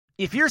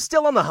If you're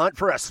still on the hunt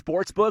for a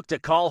sports book to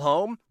call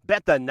home,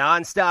 bet the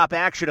nonstop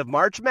action of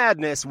March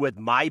Madness with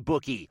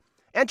MyBookie.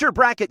 Enter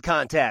bracket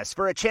contests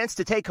for a chance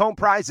to take home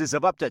prizes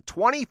of up to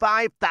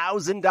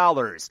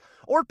 $25,000,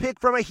 or pick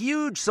from a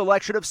huge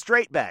selection of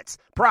straight bets,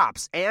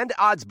 props, and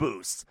odds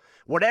boosts.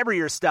 Whatever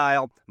your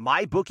style,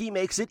 MyBookie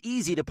makes it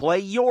easy to play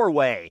your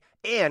way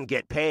and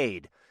get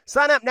paid.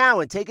 Sign up now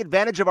and take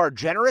advantage of our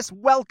generous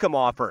welcome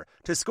offer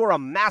to score a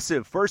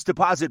massive first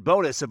deposit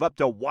bonus of up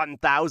to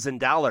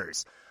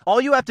 $1,000. All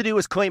you have to do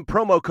is claim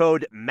promo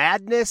code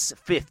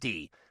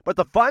MADNESS50. But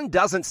the fun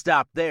doesn't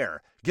stop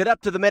there. Get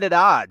up-to-the-minute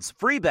odds,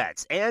 free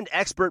bets, and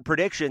expert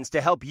predictions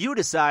to help you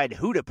decide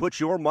who to put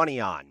your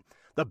money on.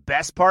 The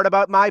best part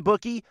about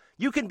MyBookie?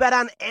 You can bet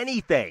on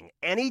anything,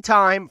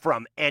 anytime,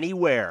 from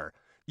anywhere.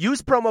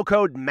 Use promo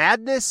code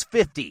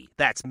MADNESS50,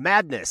 that's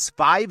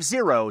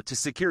MADNESS50, to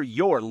secure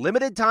your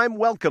limited-time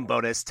welcome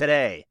bonus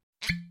today.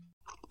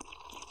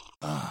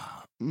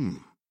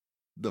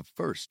 The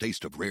first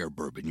taste of rare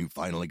bourbon you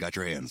finally got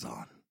your hands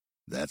on.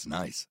 That's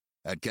nice.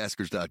 At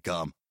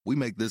Caskers.com, we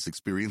make this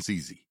experience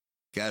easy.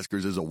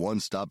 Caskers is a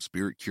one-stop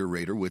spirit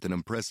curator with an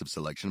impressive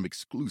selection of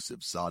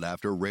exclusive,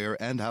 sought-after, rare,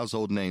 and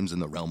household names in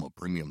the realm of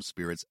premium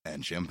spirits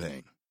and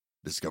champagne.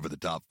 Discover the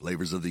top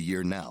flavors of the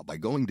year now by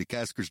going to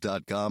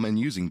Caskers.com and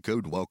using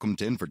code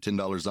WELCOME10 for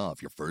 $10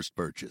 off your first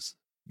purchase.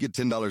 Get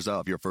 $10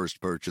 off your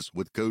first purchase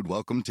with code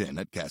WELCOME10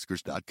 at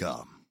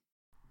Caskers.com.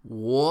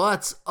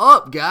 What's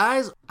up,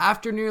 guys?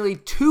 After nearly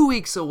 2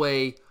 weeks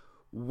away,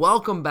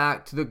 welcome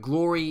back to the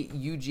Glory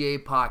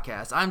UGA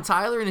podcast. I'm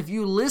Tyler, and if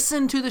you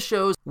listen to the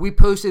shows we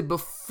posted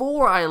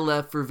before I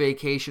left for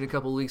vacation a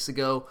couple weeks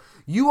ago,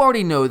 you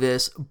already know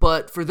this,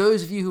 but for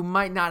those of you who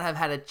might not have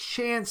had a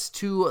chance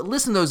to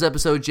listen to those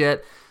episodes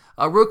yet,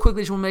 real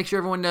quickly, just want to make sure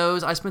everyone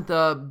knows I spent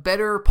the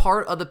better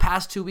part of the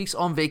past 2 weeks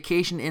on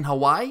vacation in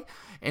Hawaii,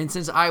 and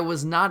since I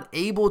was not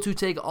able to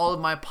take all of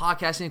my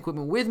podcasting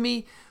equipment with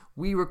me,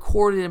 we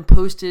recorded and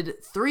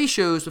posted 3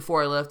 shows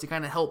before I left to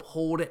kind of help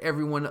hold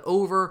everyone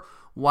over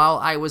while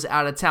I was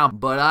out of town.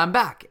 But I'm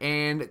back,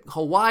 and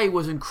Hawaii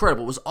was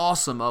incredible. It was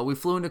awesome. We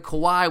flew into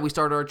Kauai. We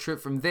started our trip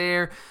from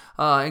there.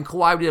 In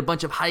Kauai, we did a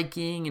bunch of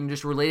hiking and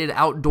just related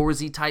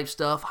outdoorsy type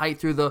stuff. Hiked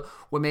through the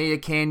Waimea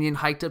Canyon,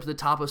 hiked up to the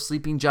top of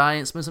Sleeping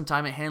Giant, spent some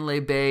time at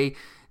Hanalei Bay,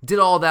 did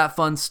all that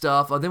fun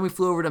stuff. Then we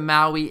flew over to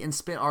Maui and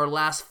spent our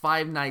last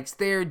 5 nights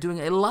there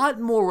doing a lot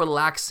more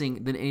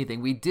relaxing than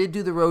anything. We did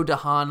do the road to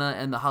Hana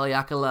and the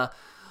Haleakala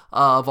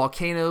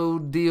volcano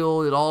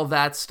deal, did all of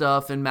that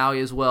stuff in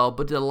Maui as well,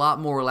 but did a lot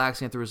more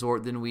relaxing at the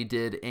resort than we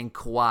did in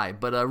Kauai.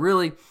 But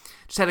really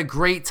just had a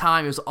great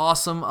time. It was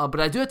awesome. But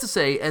I do have to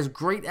say, as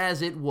great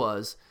as it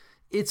was,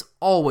 it's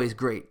always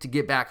great to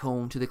get back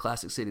home to the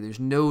Classic City. There's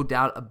no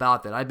doubt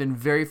about that. I've been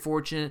very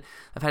fortunate.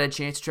 I've had a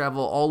chance to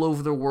travel all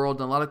over the world,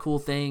 done a lot of cool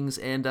things,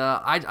 and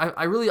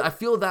I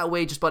feel that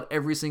way just about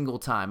every single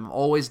time. I'm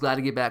always glad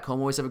to get back home.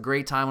 Always have a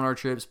great time on our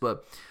trips,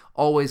 but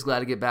always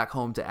glad to get back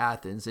home to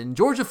Athens. And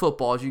Georgia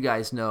football, as you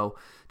guys know,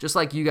 just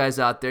like you guys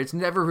out there, it's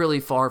never really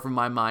far from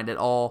my mind at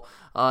all.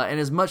 And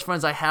as much fun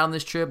as I had on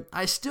this trip,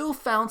 I still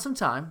found some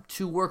time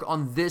to work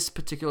on this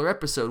particular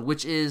episode,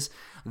 which is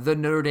the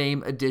Notre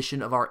Dame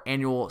edition of our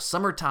annual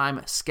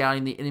Summertime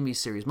Scouting the Enemy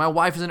series. My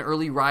wife is an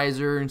early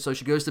riser, and so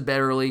she goes to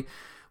bed early,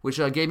 which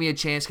gave me a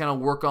chance to kind of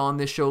work on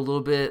this show a little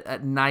bit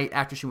at night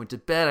after she went to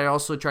bed. I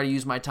also try to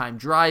use my time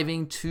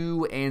driving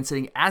to and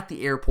sitting at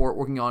the airport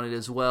working on it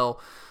as well.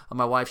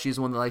 My wife, she's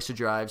the one that likes to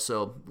drive,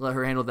 so let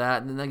her handle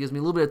that. And then that gives me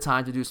a little bit of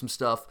time to do some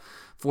stuff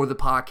for the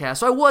podcast.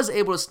 So I was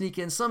able to sneak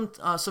in some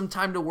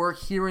time to work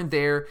here and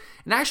there,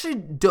 and actually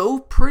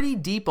dove pretty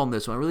deep on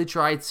this one. I really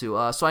tried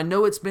to. So I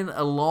know it's been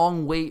a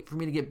long wait for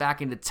me to get back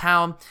into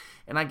town,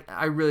 and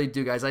I really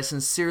do, guys. I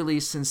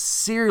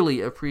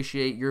sincerely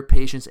appreciate your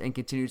patience and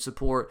continued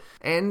support,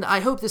 and I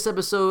hope this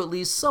episode at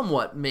least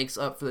somewhat makes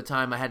up for the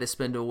time I had to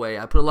spend away.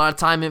 I put a lot of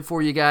time in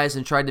for you guys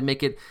and tried to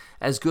make it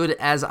as good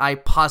as I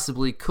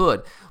possibly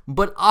could.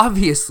 But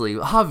obviously,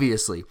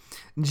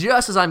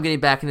 just as I'm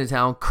getting back into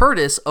town,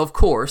 Curtis, of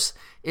course,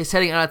 is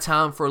heading out of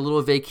town for a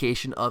little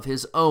vacation of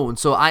his own.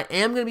 So I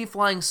am going to be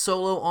flying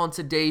solo on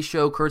today's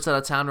show. Curtis out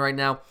of town right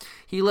now.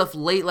 He left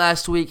late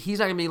last week. He's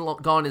not going to be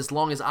gone as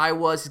long as I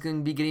was. He's going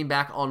to be getting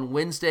back on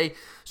Wednesday.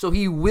 So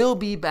he will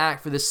be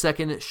back for the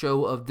second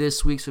show of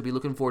this week. So be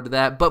looking forward to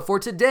that. But for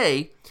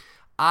today,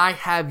 I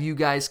have you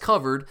guys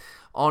covered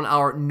on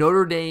our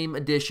Notre Dame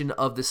edition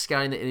of the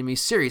Scouting the Enemy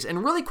series.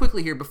 And really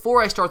quickly here,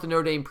 before I start the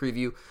Notre Dame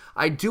preview,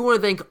 I do want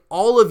to thank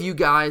all of you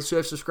guys who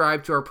have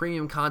subscribed to our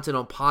premium content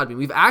on Podbean.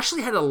 We've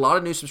actually had a lot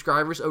of new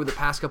subscribers over the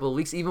past couple of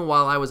weeks, even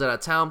while I was out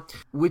of town,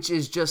 which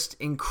is just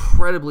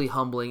incredibly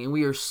humbling, and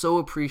we are so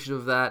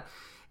appreciative of that.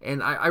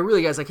 And I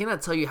really, guys, I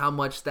cannot tell you how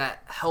much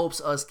that helps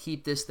us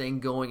keep this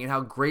thing going and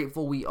how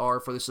grateful we are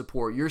for the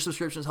support. Your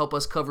subscriptions help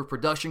us cover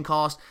production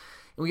costs,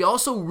 And we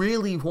also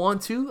really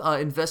want to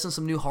invest in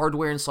some new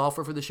hardware and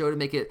software for the show to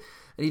make it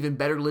an even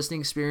better listening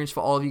experience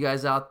for all of you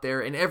guys out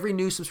there. And every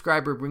new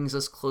subscriber brings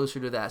us closer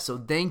to that. So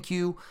thank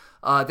you.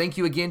 Thank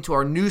you again to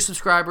our new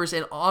subscribers,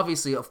 and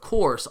obviously, of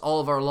course,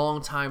 all of our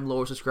longtime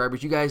loyal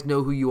subscribers. You guys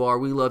know who you are.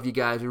 We love you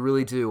guys. We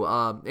really do.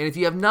 And if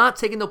you have not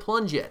taken the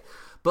plunge yet,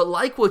 but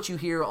like what you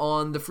hear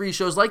on the free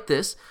shows like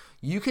this,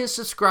 you can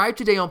subscribe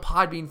today on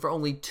Podbean for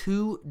only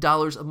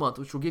 $2 a month,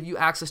 which will give you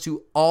access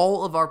to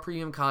all of our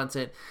premium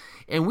content.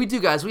 And we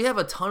do, guys, we have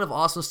a ton of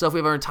awesome stuff. We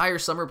have our entire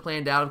summer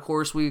planned out. Of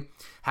course, we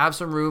have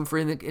some room for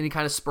any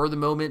kind of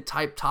spur-of-the-moment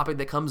type topic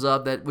that comes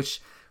up,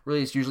 which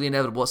really is usually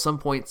inevitable. At some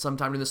point,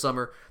 sometime in the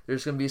summer,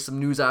 there's going to be some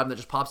news item that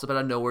just pops up out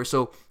of nowhere.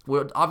 So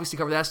we'll obviously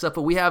cover that stuff,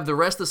 but we have the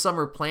rest of the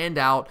summer planned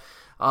out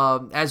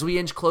as we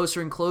inch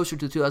closer and closer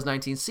to the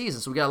 2019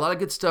 season. So we got a lot of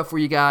good stuff for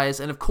you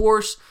guys. And of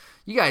course,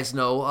 you guys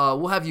know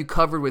we'll have you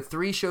covered with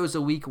 3 shows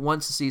a week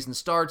once the season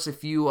starts.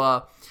 If you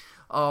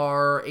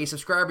are a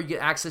subscriber, you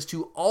get access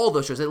to all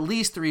those shows, at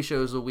least 3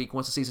 shows a week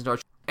once the season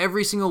starts.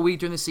 Every single week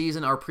during the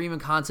season, our premium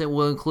content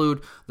will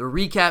include the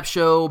recap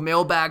show,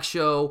 mailbag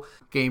show,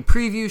 game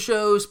preview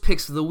shows,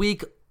 picks of the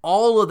week,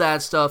 all of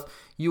that stuff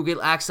you'll get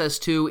access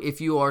to if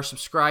you are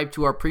subscribed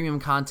to our premium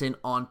content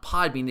on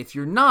Podbean. If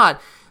you're not,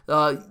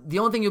 the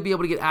only thing you'll be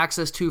able to get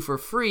access to for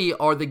free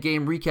are the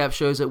game recap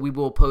shows that we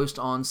will post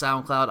on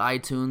SoundCloud,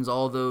 iTunes,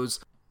 all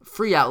those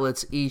free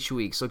outlets each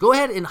week. So go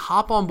ahead and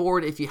hop on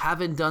board if you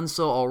haven't done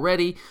so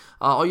already.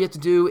 All you have to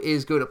do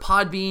is go to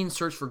Podbean,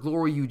 search for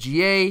Glory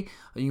UGA.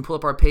 You can pull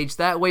up our page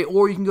that way,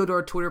 or you can go to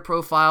our Twitter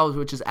profile,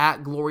 which is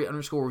at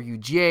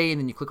Glory_UGA, and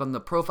then you click on the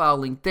profile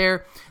link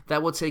there.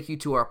 That will take you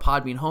to our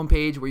Podbean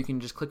homepage, where you can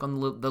just click on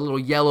the little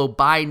yellow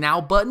Buy Now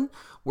button,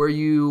 where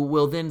you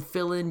will then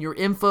fill in your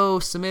info,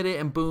 submit it,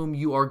 and boom,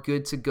 you are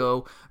good to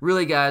go.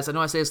 Really, guys, I know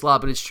I say this a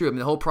lot, but it's true. I mean,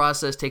 the whole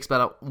process takes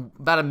about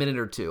a minute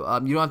or two.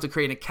 You don't have to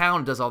create an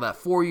account. It does all that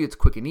for you. It's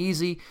quick and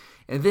easy.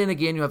 And then,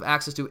 again, you have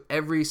access to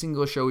every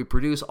single show we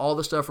produce, all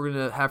the stuff we're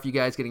going to have for you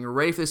guys getting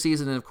ready for the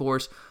season, and, of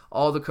course,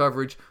 all the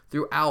coverage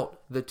throughout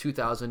the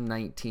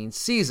 2019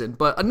 season.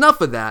 But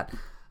enough of that.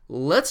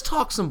 Let's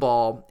talk some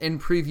ball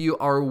and preview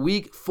our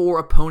Week 4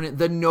 opponent,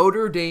 the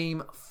Notre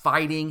Dame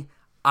Fighting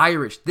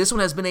Irish. This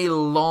one has been a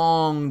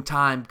long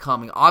time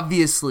coming.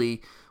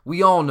 Obviously,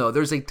 we all know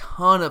there's a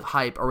ton of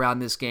hype around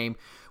this game,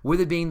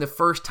 with it being the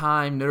first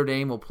time Notre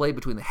Dame will play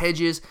between the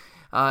hedges.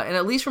 And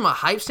at least from a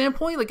hype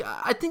standpoint,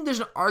 I think there's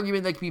an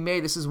argument that can be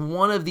made. This is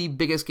one of the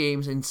biggest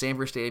games in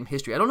Sanford Stadium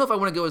history. I don't know if I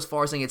want to go as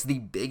far as saying it's the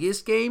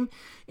biggest game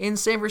in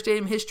Sanford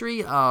Stadium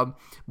history,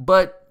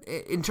 but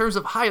in terms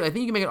of hype, I think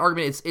you can make an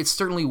argument it's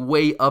certainly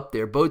way up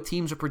there. Both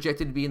teams are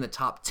projected to be in the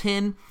top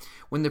 10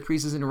 when the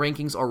preseason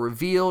rankings are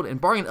revealed, and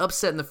barring an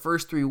upset in the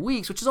first 3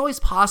 weeks, which is always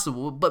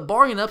possible, but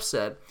barring an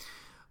upset,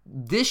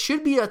 this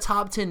should be a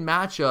top 10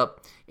 matchup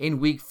in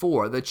Week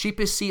 4. The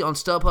cheapest seat on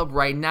StubHub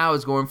right now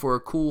is going for a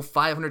cool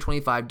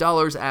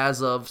 $525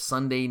 as of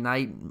Sunday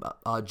night,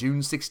 June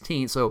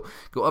 16th. So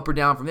go up or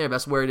down from there.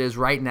 That's where it is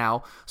right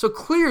now. So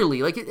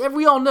clearly,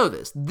 we all know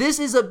this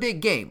is a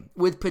big game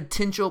with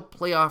potential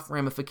playoff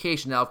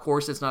ramification. Now, of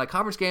course, it's not a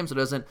conference game, so it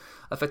doesn't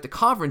affect the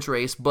conference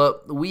race.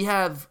 But we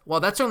have, well,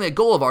 that's certainly a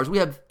goal of ours. We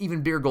have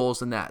even bigger goals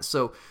than that.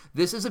 So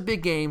this is a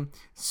big game.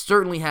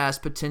 Certainly has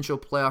potential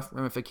playoff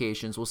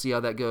ramifications. We'll see how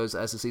that goes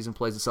as the season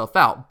plays itself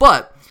out.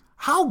 But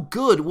how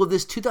good will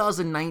this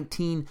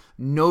 2019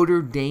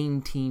 Notre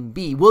Dame team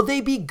be? Will they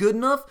be good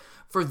enough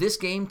for this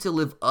game to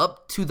live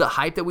up to the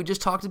hype that we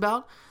just talked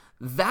about?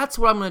 That's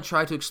what I'm going to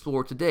try to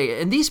explore today.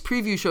 And these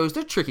preview shows,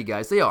 they're tricky,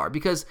 guys. They are,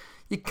 because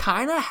you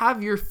kind of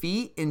have your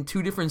feet in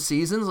 2 different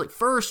seasons.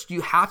 First,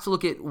 you have to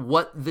look at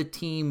what the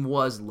team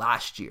was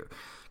last year,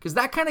 because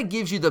that kind of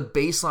gives you the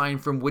baseline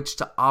from which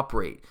to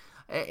operate.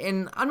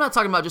 And I'm not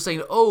talking about just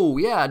saying, oh,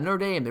 yeah, Notre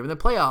Dame, they're in the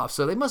playoffs,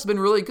 so they must have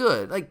been really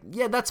good.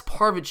 Yeah, that's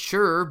part of it,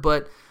 sure,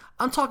 but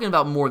I'm talking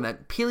about more than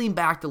that. Peeling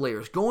back the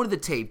layers, going to the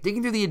tape,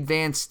 digging through the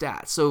advanced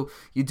stats. So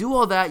you do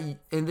all that,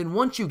 and then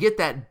once you get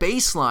that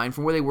baseline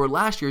from where they were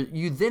last year,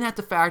 you then have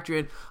to factor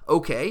in,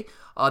 okay,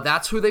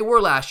 that's who they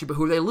were last year, but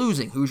who are they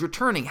losing? Who's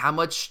returning? How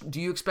much do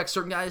you expect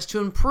certain guys to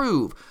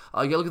improve?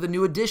 You gotta look at the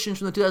new additions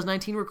from the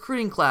 2019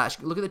 recruiting class.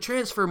 Look at the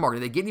transfer market.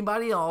 Did they get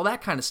anybody? All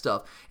that kind of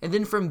stuff. And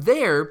then from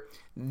there,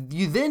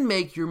 you then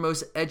make your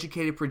most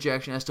educated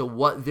projection as to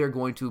what they're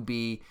going to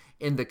be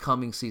in the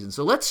coming season.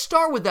 So let's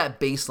start with that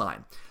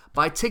baseline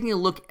by taking a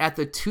look at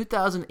the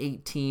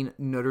 2018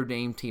 Notre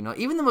Dame team. Now,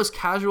 even the most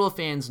casual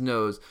fans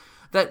knows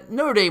that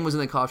Notre Dame was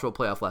in the college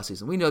football playoff last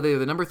season. We know they were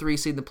the number 3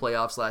 seed in the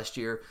playoffs last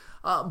year,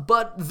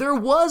 but there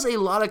was a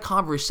lot of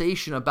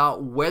conversation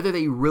about whether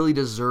they really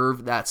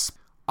deserved that.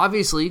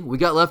 Obviously, we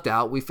got left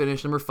out. We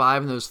finished number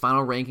 5 in those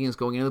final rankings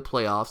going into the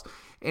playoffs.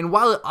 And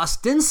while it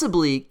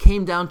ostensibly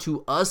came down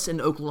to us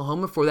in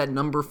Oklahoma for that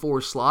number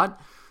 4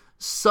 slot,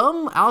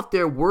 some out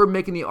there were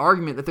making the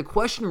argument that the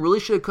question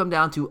really should have come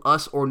down to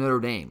us or Notre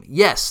Dame.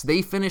 Yes,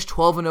 they finished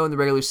 12-0 in the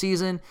regular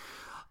season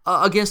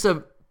against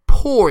a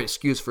poor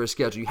excuse for a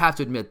schedule. You have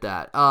to admit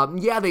that.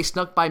 Yeah, they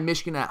snuck by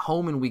Michigan at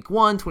home in Week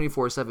 1,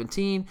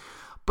 24-17.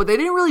 but they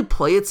didn't really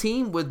play a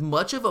team with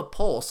much of a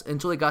pulse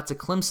until they got to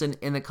Clemson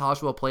in the College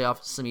Football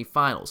Playoff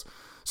semifinals.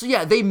 So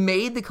yeah, they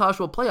made the College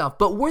Football Playoff,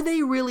 but were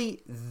they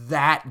really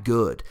that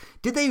good?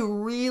 Did they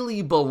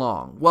really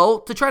belong?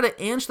 Well, to try to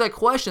answer that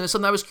question, there's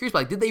something I was curious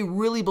about. Did they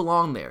really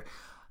belong there?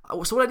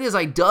 So what I did is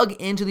I dug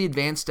into the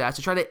advanced stats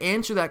to try to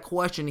answer that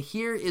question.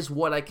 Here is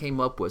what I came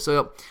up with.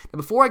 So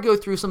before I go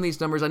through some of these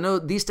numbers, I know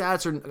these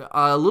stats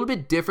are a little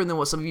bit different than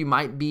what some of you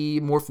might be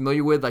more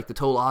familiar with, like the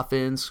total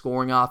offense,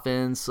 scoring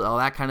offense, all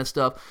that kind of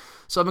stuff.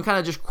 So I'm going to kind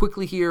of just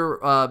quickly here,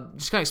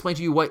 just kind of explain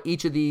to you what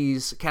each of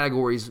these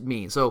categories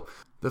mean. So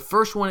the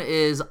first one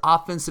is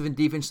offensive and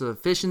defensive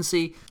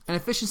efficiency. And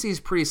efficiency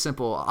is pretty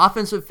simple.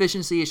 Offensive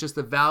efficiency is just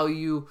the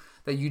value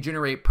that you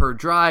generate per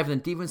drive. And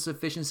then defensive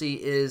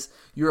efficiency is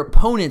your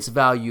opponent's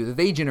value that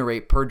they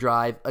generate per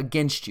drive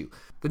against you.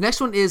 The next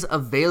one is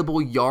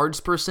available yards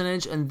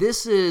percentage, and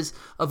this is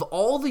of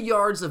all the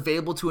yards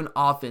available to an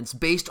offense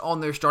based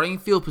on their starting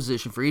field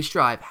position for each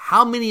drive,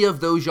 how many of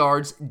those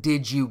yards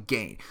did you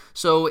gain?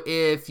 So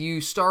if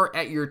you start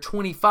at your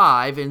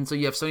 25 and so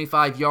you have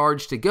 75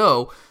 yards to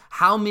go,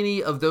 how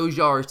many of those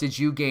yards did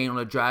you gain on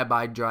a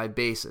drive-by-drive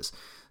basis?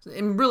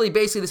 And really,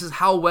 basically, this is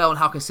how well and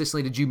how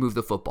consistently did you move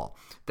the football.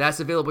 That's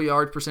available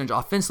yard percentage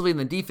offensively, and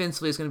then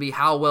defensively is going to be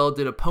how well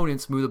did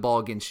opponents move the ball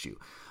against you.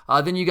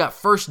 Then you got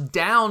first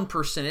down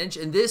percentage,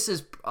 and this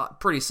is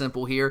pretty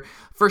simple here.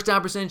 First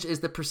down percentage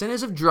is the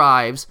percentage of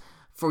drives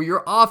for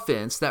your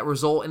offense that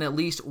result in at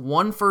least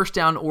one first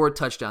down or a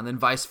touchdown, then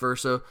vice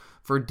versa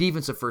for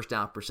defensive first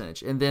down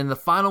percentage. And then the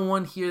final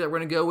one here that we're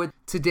going to go with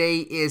today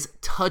is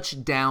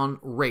touchdown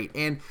rate.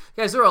 And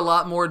guys, there are a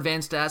lot more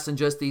advanced stats than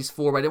just these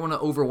four, but I didn't want to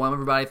overwhelm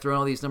everybody throwing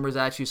all these numbers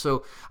at you.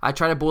 So I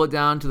try to boil it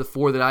down to the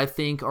four that I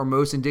think are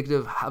most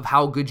indicative of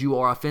how good you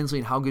are offensively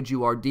and how good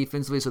you are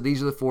defensively. So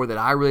these are the four that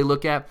I really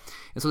look at.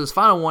 And so this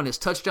final one is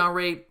touchdown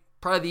rate,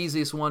 probably the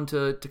easiest one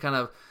to kind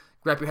of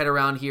wrap your head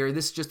around here.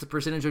 This is just the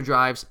percentage of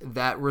drives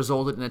that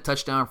resulted in a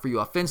touchdown for you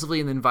offensively,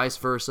 and then vice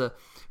versa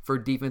for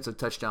defensive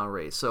touchdown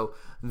rates. So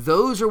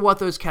those are what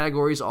those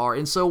categories are.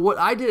 And so what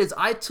I did is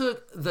I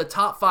took the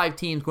top 5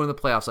 teams going to the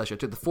playoffs last year. I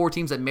took the 4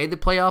 teams that made the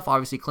playoff,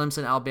 obviously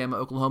Clemson, Alabama,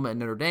 Oklahoma, and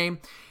Notre Dame.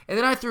 And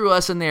then I threw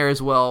us in there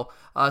as well,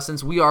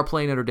 since we are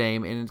playing Notre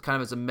Dame, and kind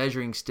of as a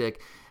measuring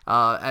stick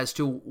as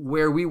to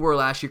where we were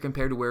last year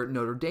compared to where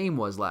Notre Dame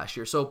was last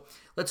year. So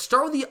let's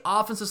start with the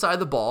offensive side of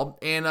the ball,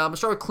 and I'm going to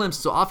start with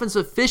Clemson. So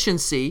offensive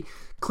efficiency,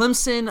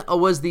 Clemson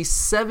was the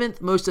 7th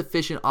most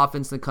efficient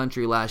offense in the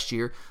country last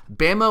year.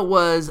 Bama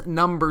was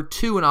number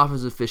 2 in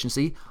offensive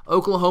efficiency.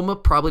 Oklahoma,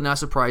 probably not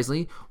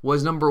surprisingly,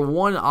 was number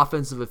 1 in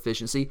offensive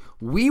efficiency.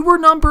 We were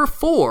number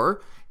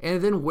 4,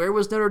 and then where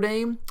was Notre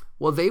Dame?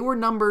 Well, they were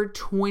number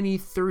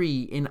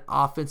 23 in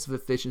offensive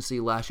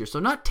efficiency last year. So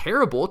not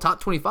terrible,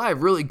 top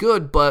 25, really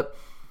good, but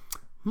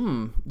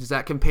does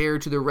that compare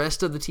to the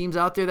rest of the teams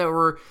out there that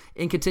were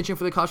in contention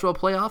for the College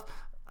Football Playoff?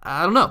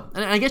 I don't know.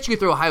 And I guess you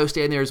could throw Ohio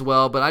State in there as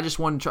well, but I just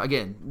wanted to try,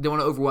 again, don't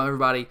want to overwhelm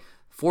everybody.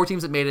 4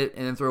 teams that made it,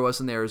 and then throw us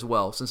in there as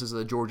well, since this is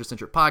a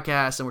Georgia-centric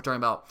podcast, and we're talking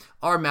about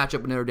our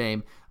matchup with Notre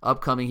Dame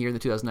upcoming here in the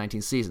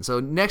 2019 season. So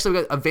next, we've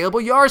got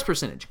available yards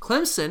percentage.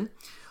 Clemson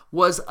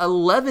was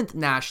 11th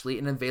nationally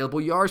in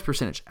available yards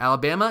percentage.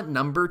 Alabama,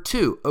 number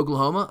 2.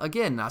 Oklahoma,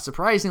 again, not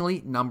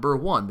surprisingly, number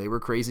 1. They were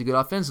crazy good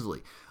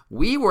offensively.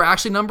 We were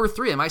actually number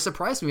 3. It might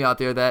surprise me out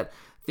there that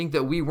think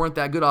that we weren't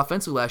that good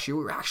offensively last year.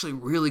 We were actually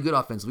really good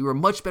offensively. We were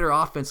much better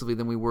offensively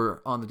than we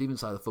were on the defense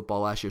side of the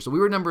football last year. So we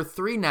were number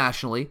 3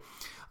 nationally.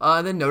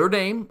 And then Notre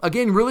Dame,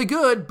 again, really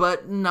good,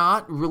 but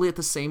not really at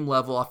the same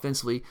level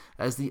offensively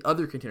as the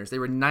other contenders. They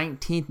were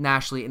 19th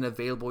nationally in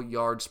available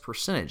yards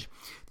percentage.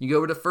 You go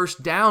over to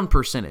first down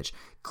percentage.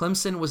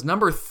 Clemson was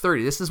number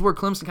 30. This is where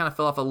Clemson kind of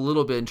fell off a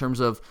little bit in terms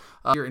of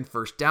in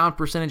first down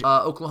percentage.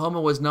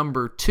 Oklahoma was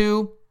number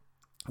 2.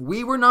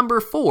 We were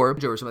number 4.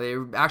 They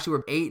actually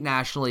were 8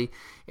 nationally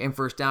in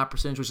first down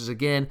percentage, which is,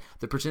 again,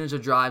 the percentage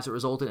of drives that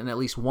resulted in at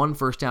least one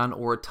first down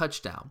or a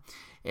touchdown.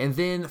 And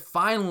then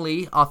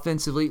finally,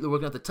 offensively, we're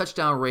looking at the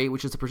touchdown rate,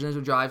 which is the percentage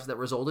of drives that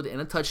resulted in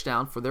a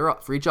touchdown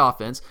for each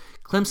offense.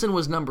 Clemson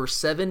was number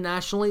 7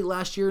 nationally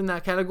last year in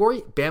that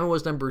category. Bama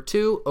was number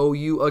 2.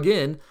 OU,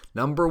 again,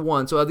 number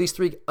 1. So of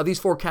these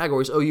 4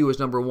 categories, OU was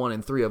number 1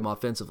 in 3 of them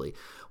offensively.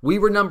 We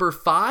were number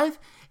 5.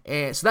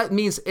 And so that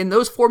means in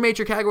those 4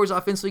 major categories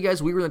offensively,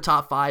 guys, we were in the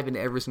top 5 in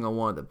every single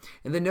one of them.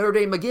 And then Notre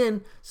Dame,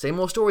 again, same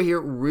old story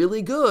here,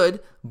 really good,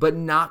 but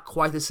not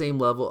quite the same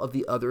level of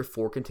the other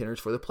 4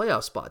 contenders for the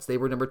playoff spots. They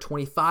were number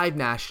 25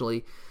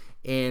 nationally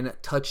in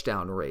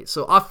touchdown rate.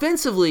 So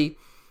offensively,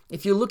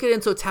 if you look at it in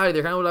totality,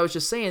 they're kind of what I was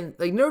just saying,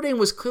 like Notre Dame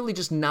was clearly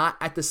just not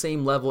at the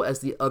same level as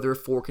the other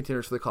 4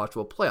 contenders for the College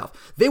Football Playoff.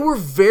 They were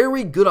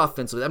very good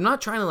offensively. I'm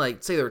not trying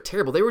to say they were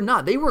terrible. They were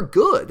not. They were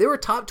good. They were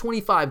top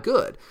 25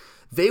 good.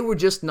 They were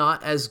just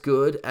not as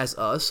good as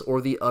us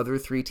or the other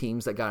 3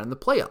 teams that got in the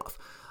playoff.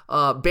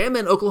 Bama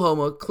and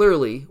Oklahoma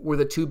clearly were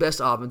the 2 best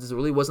offenses. It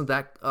really wasn't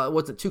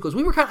too close.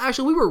 We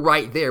were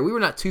right there. We were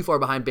not too far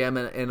behind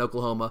Bama and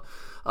Oklahoma,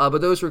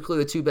 but those were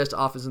clearly the 2 best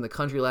offenses in the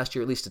country last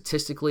year, at least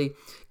statistically.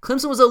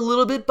 Clemson was a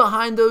little bit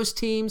behind those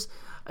teams,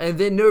 and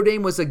then Notre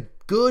Dame was a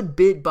good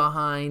bit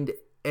behind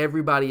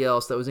everybody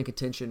else that was in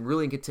contention,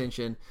 really in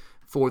contention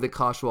for the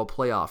college football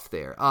playoff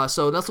there.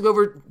 So let's look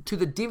over to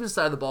the defensive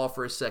side of the ball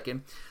for a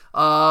second.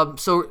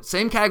 So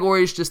same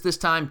categories, just this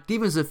time,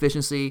 defensive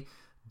efficiency,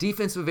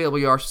 defensive available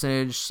yards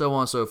percentage, so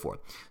on and so forth.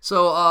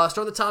 So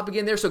start at the top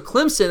again there. So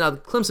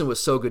Clemson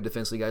was so good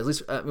defensively, guys. At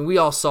least we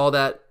all saw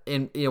that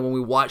when we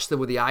watched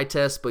them with the eye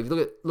test. But if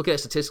you look at it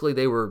statistically,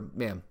 they were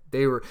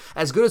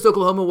as good as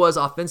Oklahoma was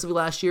offensively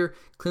last year.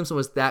 Clemson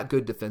was that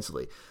good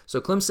defensively. So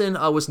Clemson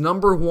was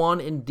number 1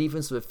 in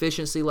defensive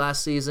efficiency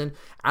last season.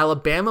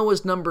 Alabama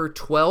was number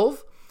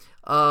 12.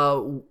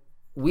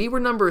 We were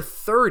number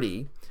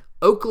 30.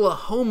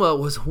 Oklahoma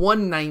was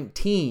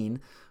 119.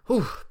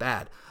 Whew,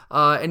 bad.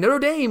 And Notre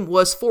Dame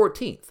was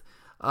 14th.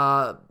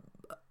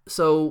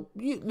 So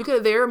you look at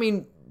it there. I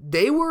mean,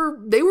 they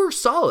were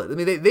solid. I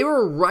mean, they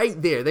were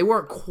right there. They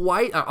weren't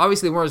quite.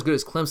 Obviously, they weren't as good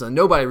as Clemson.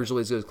 Nobody was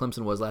really as good as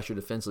Clemson was last year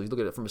defensively. If you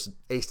look at it from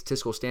a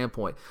statistical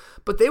standpoint,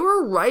 but they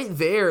were right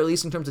there, at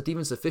least in terms of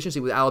defense efficiency,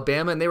 with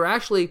Alabama, and they were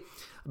actually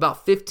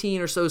about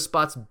 15 or so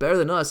spots better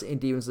than us in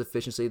defense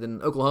efficiency.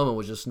 Than Oklahoma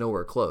was just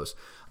nowhere close.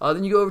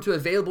 Then you go over to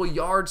available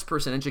yards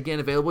percentage. Again,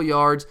 available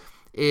yards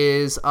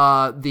is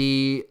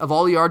of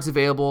all the yards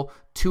available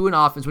to an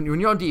offense when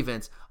you're on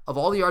defense, of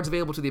all the yards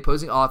available to the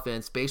opposing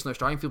offense based on their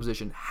starting field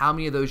position, how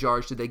many of those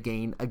yards did they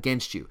gain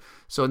against you?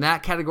 So in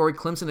that category,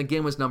 Clemson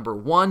again was number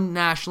 1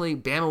 nationally.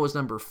 Bama was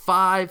number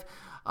 5.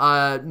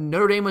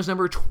 Notre Dame was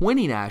number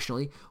 20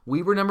 nationally.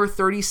 We were number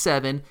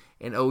 37,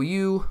 and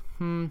OU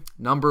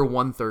number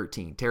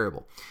 113.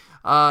 Terrible.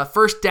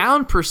 First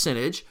down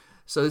percentage.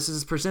 So this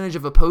is a percentage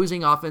of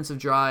opposing offensive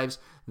drives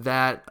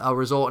that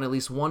result in at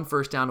least one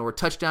first down or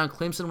touchdown.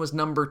 Clemson was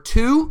number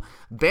 2.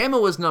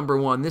 Bama was number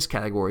 1 in this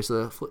category.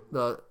 So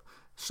the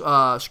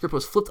script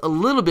was flipped a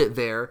little bit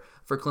there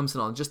for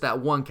Clemson on just that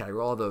one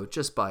category, although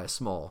just by a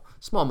small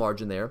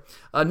margin there.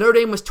 Notre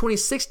Dame was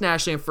 26th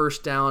nationally in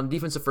first down,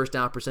 defensive first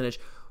down percentage.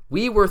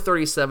 We were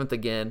 37th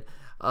again.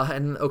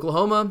 And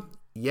Oklahoma,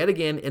 yet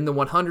again, in the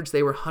 100s,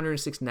 they were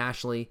 106th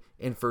nationally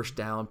in first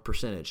down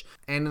percentage.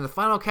 And in the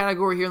final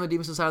category here on the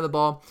defensive side of the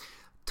ball,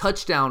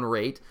 touchdown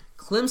rate,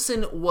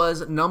 Clemson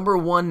was number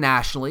 1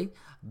 nationally.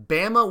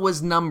 Bama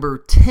was number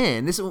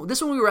 10. This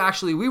one we were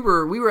actually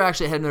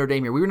ahead of Notre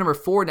Dame here. We were number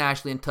 4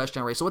 nationally in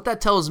touchdown rate. So what that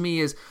tells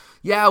me is,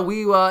 I don't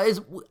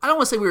want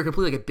to say we were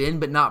completely like a bend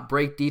but not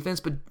break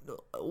defense, but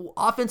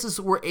offenses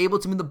were able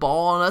to move the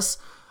ball on us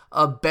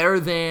better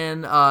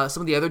than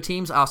some of the other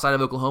teams outside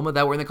of Oklahoma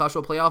that were in the college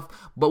football playoff.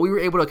 But we were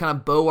able to kind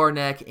of bow our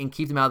neck and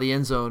keep them out of the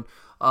end zone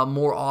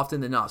more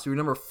often than not. So we were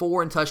number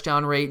 4 in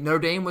touchdown rate. Notre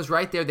Dame was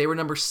right there. They were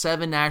number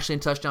 7 nationally in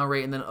touchdown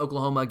rate, and then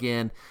Oklahoma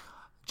again,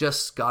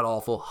 just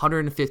god-awful,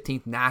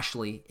 115th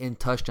nationally in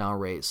touchdown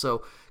rate.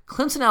 So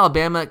Clemson,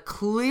 Alabama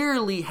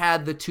clearly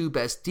had the 2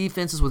 best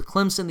defenses, with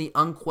Clemson the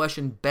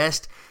unquestioned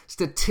best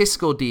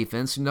statistical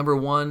defense, number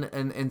 1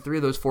 in 3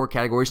 of those 4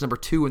 categories, number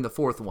 2 in the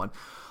 4th one.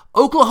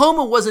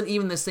 Oklahoma wasn't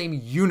even the same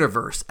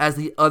universe as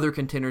the other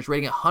contenders,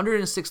 rating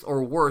 106th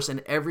or worse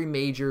in every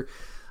major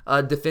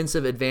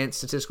defensive advanced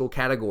statistical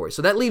category.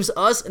 So that leaves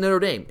us and Notre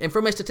Dame. And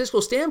from a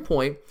statistical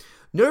standpoint,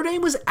 Notre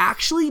Dame was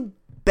actually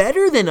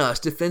better than us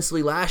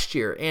defensively last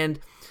year. And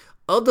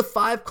of the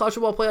 5 college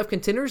football playoff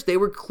contenders, they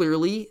were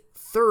clearly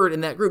 3rd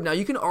in that group. Now,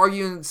 you can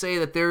argue and say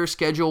that their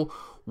schedule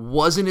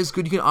wasn't as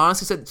good. You can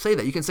honestly say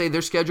that. You can say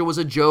their schedule was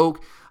a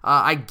joke.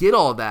 I get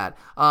all that.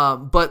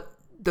 But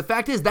the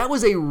fact is, that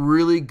was a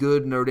really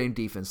good Notre Dame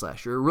defense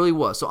last year. It really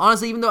was. So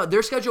honestly, even though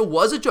their schedule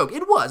was a joke,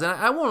 it was. And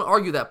I won't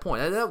argue that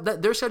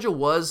point. Their schedule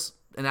was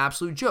an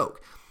absolute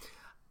joke.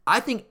 I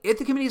think if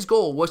the committee's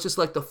goal was to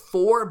select the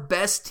 4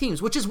 best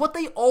teams, which is what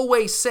they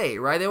always say,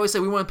 right? They always say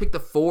we want to pick the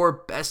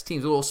 4 best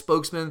teams. A little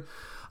spokesman,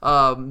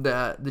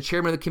 the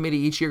chairman of the committee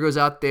each year goes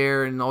out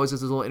there and always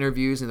does those little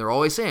interviews, and they're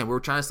always saying we're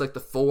trying to select the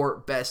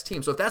 4 best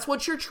teams. So if that's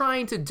what you're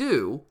trying to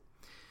do,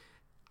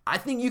 I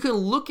think you can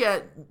look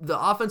at the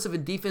offensive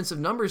and defensive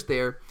numbers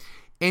there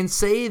and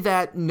say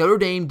that Notre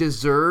Dame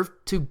deserved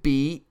to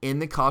be in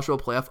the college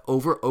football playoff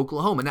over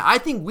Oklahoma. Now, I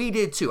think we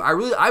did too.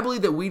 I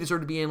believe that we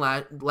deserved to be in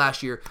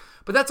last year,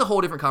 but that's a whole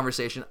different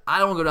conversation. I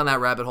don't want to go down that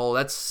rabbit hole.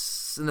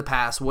 That's in the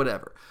past,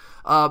 whatever.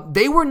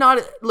 They were not.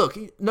 Look,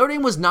 Notre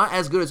Dame was not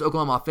as good as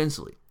Oklahoma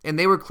offensively, and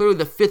they were clearly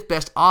the 5th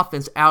best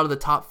offense out of the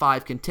top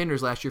 5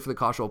 contenders last year for the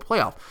college football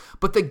playoff.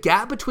 But the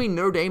gap between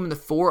Notre Dame and the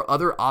 4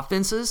 other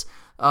offenses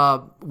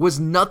was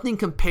nothing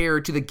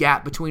compared to the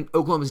gap between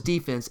Oklahoma's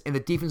defense and the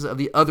defense of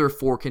the other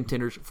 4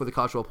 contenders for the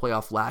college football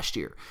playoff last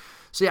year.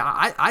 So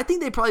yeah, I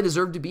think they probably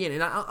deserve to be in.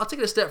 And I'll take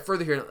it a step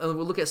further here, and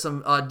we'll look at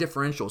some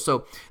differentials.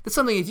 So that's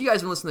something, if you guys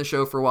have been listening to the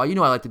show for a while, you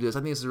know I like to do this. I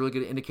think this is a really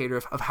good indicator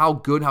of how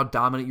good, how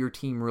dominant your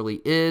team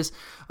really is.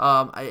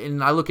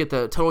 And I look at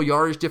the total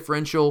yardage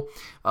differential,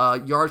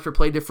 yards per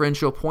play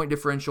differential, point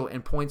differential,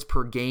 and points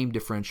per game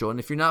differential. And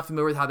if you're not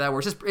familiar with how that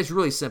works, it's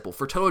really simple.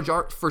 For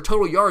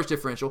total yards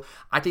differential,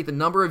 I take the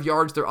number of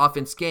yards their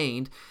offense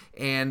gained,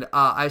 and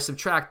I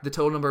subtract the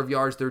total number of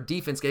yards their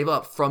defense gave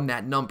up from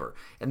that number.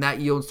 And that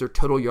yields their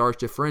total yards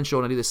differential,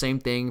 and I do the same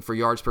thing for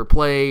yards per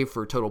play,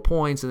 for total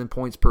points, and then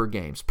points per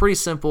game. It's pretty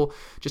simple.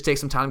 Just take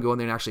some time to go in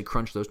there and actually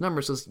crunch those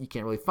numbers, so you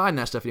can't really find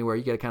that stuff anywhere.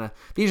 You got to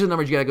these are the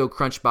numbers you got to go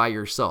crunch by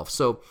yourself.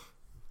 So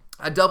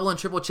I double and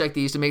triple check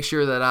these to make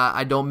sure that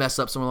I don't mess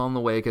up somewhere along the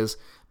way, because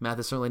math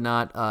is certainly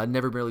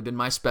never really been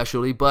my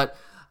specialty, but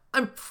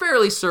I'm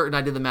fairly certain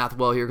I did the math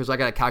well here because I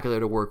got a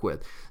calculator to work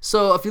with.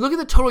 So if you look at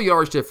the total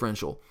yards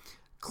differential,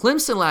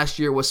 Clemson last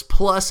year was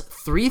plus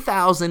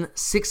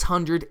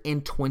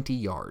 3,620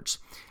 yards.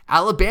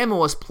 Alabama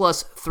was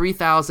plus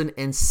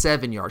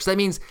 3,007 yards. That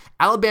means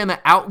Alabama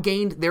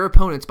outgained their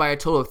opponents by a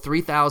total of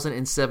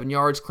 3,007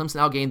 yards. Clemson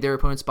outgained their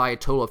opponents by a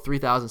total of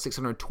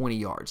 3,620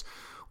 yards.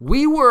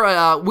 We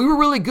were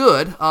really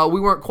good. We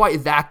weren't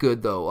quite that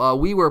good, though.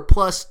 We were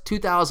plus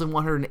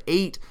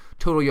 2,108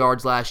 total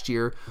yards last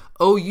year.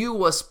 OU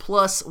was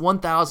plus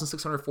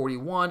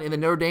 1,641, and then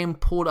Notre Dame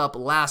pulled up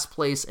last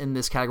place in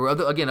this category, of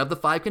the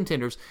 5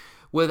 contenders,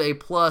 with a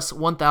plus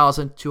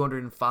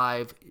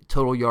 1,205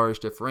 total yards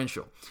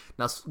differential.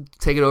 Now, let's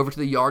take it over to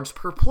the yards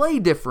per play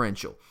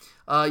differential.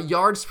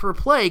 Yards per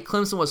play,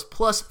 Clemson was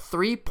plus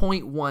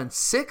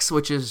 3.16,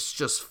 which is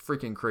just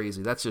freaking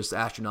crazy. That's just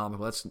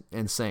astronomical. That's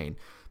insane.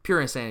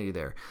 Pure insanity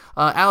there.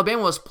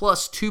 Alabama was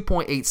plus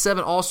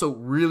 2.87, also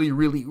really,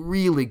 really,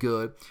 really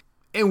good.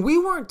 And we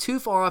weren't too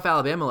far off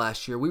Alabama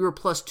last year. We were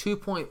plus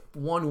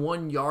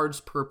 2.11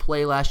 yards per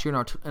play last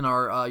year in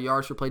our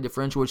yards per play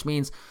differential, which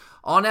means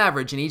on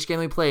average in each game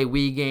we play,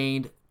 we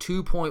gained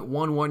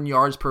 2.11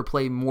 yards per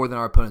play more than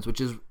our opponents,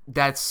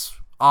 that's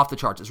off the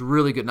charts. It's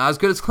really good. Not as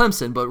good as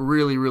Clemson, but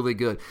really, really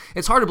good.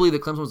 It's hard to believe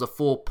that Clemson was a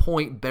full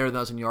point better than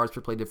us in yards per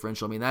play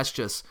differential. I mean, that's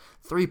just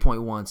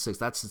 3.16.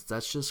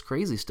 That's just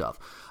crazy stuff.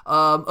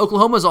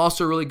 Oklahoma is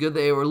also really good.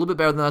 They were a little bit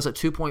better than us at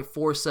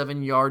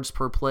 2.47 yards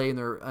per play in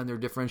their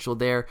differential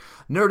there.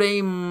 Notre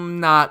Dame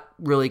not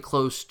really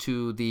close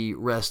to the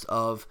rest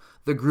of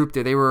the group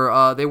there. They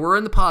were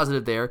in the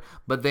positive there,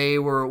 but they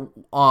were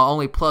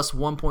only plus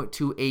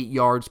 1.28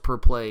 yards per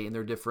play in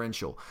their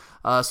differential.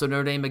 So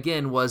Notre Dame,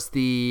 again, was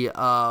the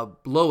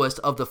lowest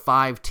of the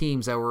 5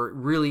 teams that were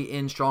really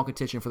in strong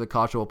contention for the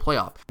college football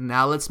playoff.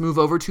 Now let's move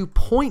over to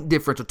point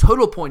differential,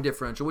 total point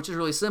differential, which is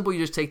really simple. You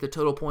just take the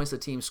total points the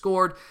team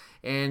scored,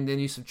 and then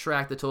you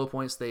subtract the total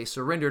points they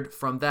surrendered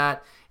from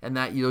that, and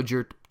that yields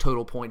your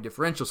total point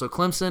differential. So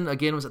Clemson,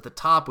 again, was at the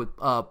top with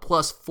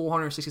plus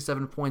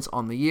 467 points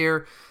on the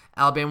year.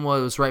 Alabama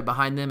was right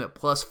behind them at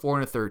plus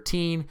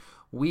 413.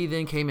 We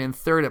then came in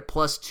third at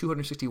plus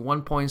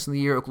 261 points in the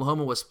year.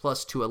 Oklahoma was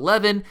plus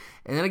 211.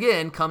 And then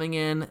again, coming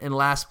in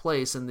last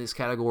place in this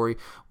category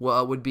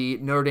would be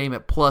Notre Dame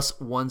at plus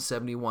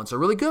 171. So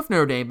really good for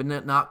Notre Dame,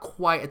 but not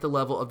quite at the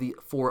level of the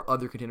 4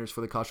 other contenders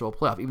for the college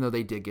football playoff, even though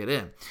they did get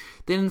in.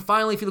 Then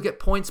finally, if you look at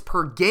points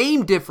per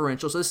game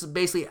differential, so this is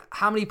basically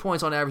how many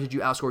points on average did you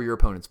outscore your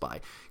opponents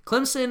by.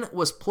 Clemson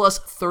was plus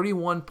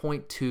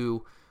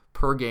 31.2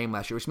 per game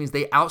last year, which means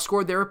they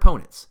outscored their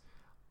opponents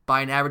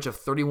by an average of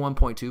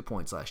 31.2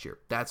 points last year.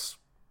 That's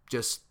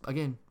just,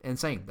 again,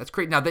 insane. That's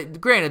crazy. Now,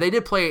 granted, they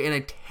did play in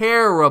a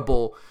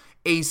terrible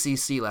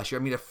ACC last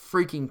year. I mean, a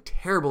freaking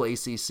terrible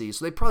ACC.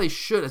 So they probably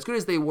should, as good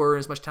as they were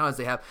and as much talent as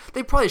they have,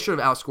 they probably should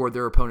have outscored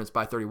their opponents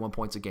by 31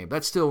 points a game.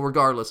 That's still,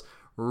 regardless,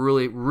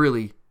 really,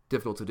 really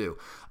difficult to do.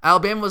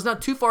 Alabama was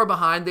not too far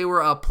behind. They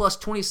were plus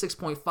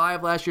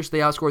 26.5 last year, so they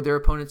outscored their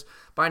opponents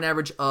by an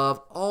average of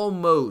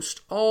almost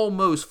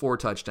 4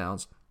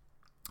 touchdowns.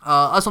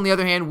 Us, on the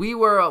other hand, we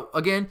were,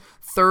 again,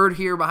 third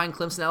here behind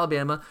Clemson,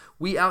 Alabama.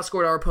 We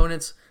outscored our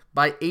opponents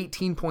by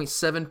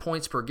 18.7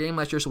 points per game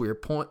last year, so we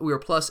were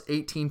plus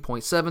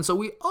 18.7. So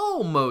we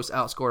almost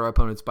outscored our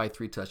opponents by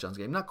 3 touchdowns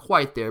a game. Not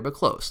quite there, but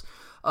close.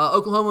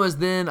 Oklahoma was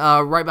then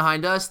right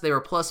behind us. They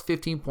were plus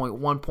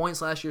 15.1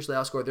 points last year, so they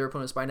outscored their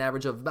opponents by an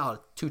average of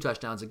about 2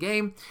 touchdowns a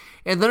game.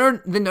 And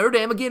then Notre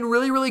Dame, again,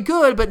 really, really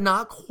good, but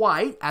not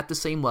quite at the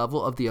same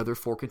level of the other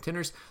 4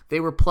 contenders. They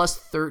were plus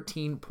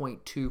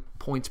 13.2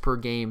 points per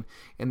game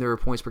in their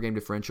points per game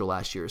differential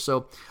last year.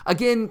 So,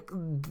 again,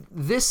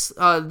 these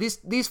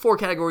 4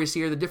 categories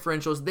here, the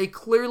differentials, they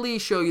clearly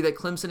show you that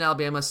Clemson and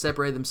Alabama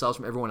separated themselves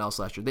from everyone else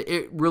last year.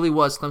 It really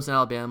was Clemson and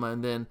Alabama,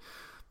 and then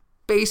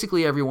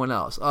basically everyone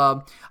else.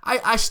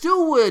 I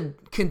still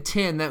would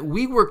contend that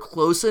we were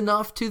close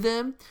enough to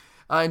them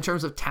in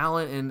terms of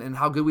talent and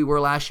how good we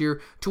were last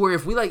year, to where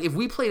if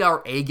we played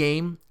our A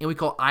game and we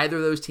call either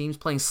of those teams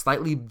playing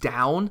slightly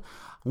down,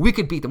 we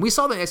could beat them. We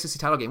saw the SEC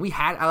title game. We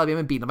had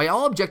Alabama beaten. By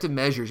all objective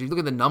measures, if you look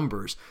at the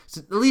numbers,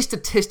 at least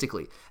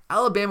statistically,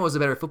 Alabama was a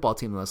better football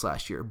team than us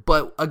last year.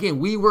 But again,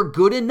 we were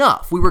good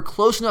enough. We were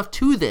close enough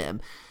to them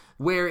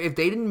where if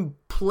they didn't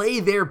play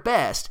their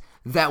best,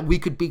 that we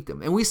could beat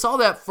them. And we saw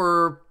that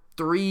for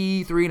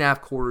three and a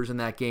half quarters in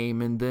that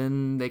game, and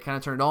then they kind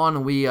of turned it on,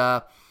 and we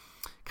kind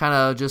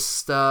of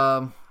just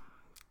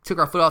took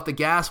our foot off the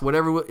gas,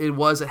 whatever it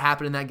was that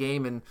happened in that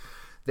game, and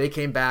they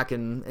came back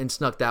and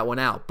snuck that one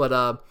out.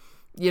 But,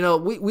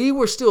 we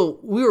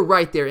were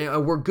right there,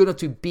 and we're good enough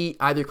to beat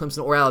either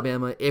Clemson or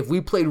Alabama if we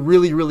played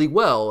really, really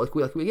well, like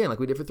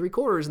we did for 3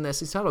 quarters in the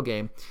SEC title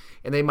game,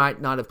 and they might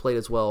not have played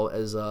as well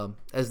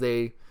as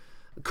they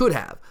Could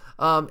have.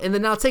 And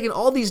then now taking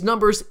all these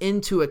numbers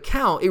into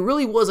account, it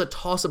really was a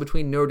toss-up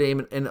between Notre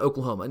Dame and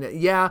Oklahoma.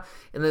 And yeah,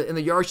 in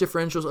the yards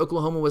differentials,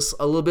 Oklahoma was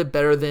a little bit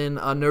better than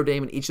Notre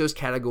Dame in each of those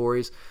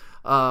categories.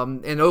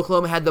 And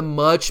Oklahoma had the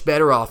much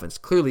better offense.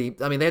 Clearly,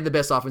 I mean, they had the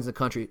best offense in the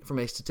country from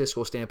a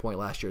statistical standpoint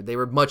last year. They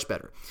were much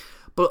better.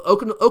 But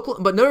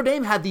Notre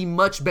Dame had the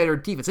much better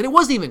defense, and it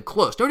wasn't even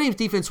close. Notre Dame's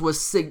defense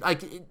was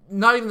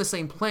not even the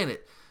same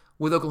planet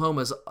with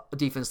Oklahoma's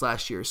defense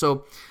last year.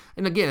 So,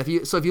 and again, if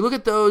you look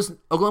at those,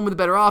 Oklahoma with the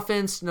better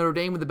offense, Notre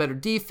Dame with the better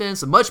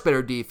defense, a much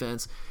better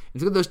defense.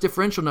 If you look at those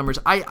differential numbers,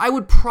 I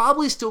would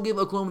probably still give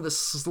Oklahoma the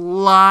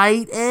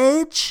slight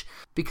edge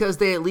because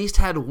they at least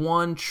had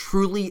one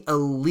truly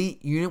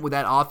elite unit with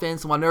that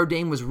offense. And while Notre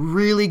Dame was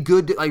really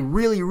good,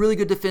 really, really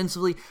good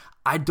defensively,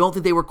 I don't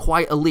think they were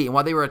quite elite. And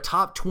while they were a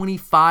top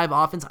 25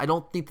 offense, I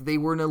don't think that they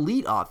were an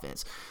elite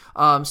offense.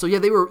 So yeah,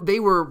 they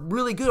were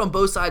really good on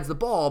both sides of the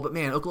ball, but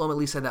man, Oklahoma at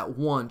least had that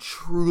one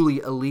truly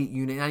elite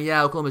unit. And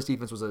yeah, Oklahoma's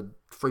defense was a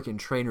freaking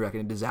train wreck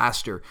and a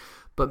disaster.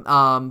 But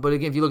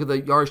again, if you look at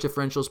the yardage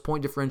differentials,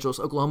 point differentials,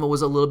 Oklahoma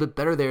was a little bit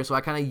better there, so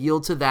I kind of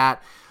yield to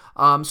that.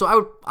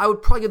 So I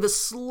would probably give the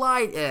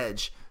slight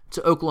edge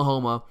to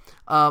Oklahoma.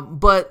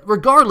 But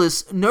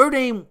regardless, Notre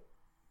Dame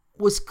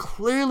was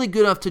clearly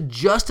good enough to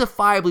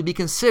justifiably be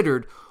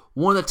considered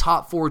one of the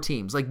top 4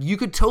 teams. Like, you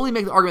could totally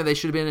make the argument they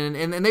should have been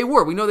in, and they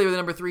were. We know they were the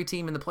number 3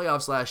 team in the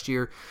playoffs last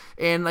year.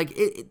 And like,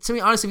 to me,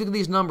 honestly, if you look at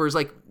these numbers,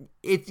 like,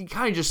 it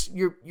kind of just,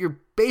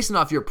 you're basing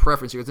off your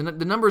preference here.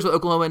 The numbers of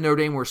Oklahoma and Notre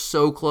Dame were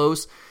so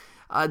close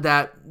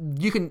that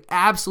you can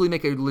absolutely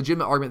make a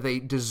legitimate argument they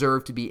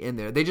deserve to be in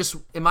there. They just,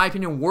 in my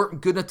opinion,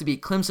 weren't good enough to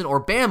beat Clemson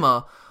or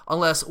Bama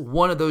unless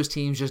one of those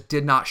teams just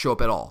did not show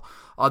up at all.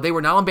 They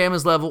were not on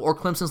Bama's level or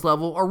Clemson's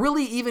level, or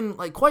really even,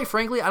 like, quite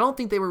frankly, I don't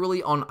think they were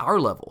really on our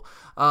level.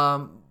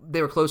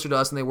 They were closer to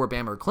us than they were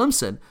Bama or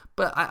Clemson,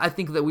 but I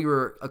think that we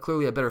were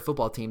clearly a better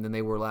football team than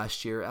they were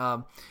last year.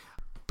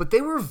 But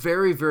they were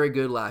very, very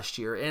good last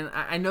year, and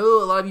I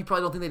know a lot of you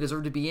probably don't think they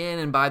deserve to be in,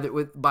 and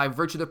by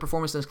virtue of their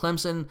performance against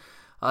Clemson,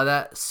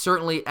 that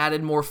certainly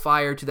added more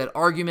fire to that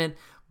argument.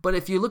 But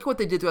if you look at what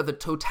they did throughout the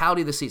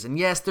totality of the season,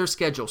 yes, their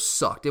schedule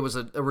sucked. It was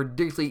a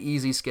ridiculously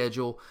easy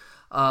schedule.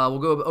 We'll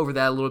go over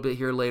that a little bit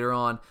here later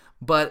on.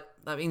 But,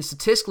 I mean,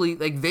 statistically,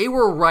 like, they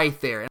were right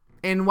there.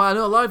 And while I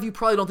know a lot of you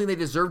probably don't think they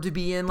deserve to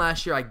be in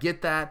last year, I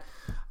get that.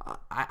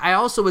 I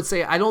also would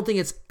say I don't think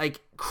it's,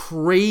 like,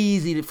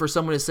 crazy for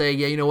someone to say,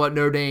 yeah, you know what,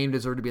 Notre Dame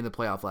deserved to be in the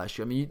playoff last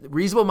year. I mean,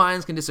 reasonable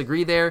minds can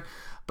disagree there,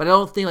 but I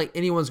don't think, like,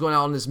 anyone's going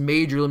out on this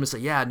major limb to say,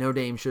 yeah, Notre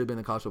Dame should have been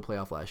in the college football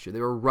playoff last year.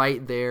 They were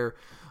right there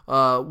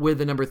with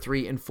the number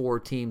 3 and 4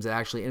 teams that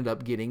actually ended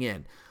up getting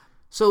in.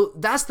 So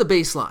that's the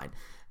baseline.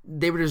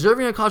 They were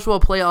deserving of a college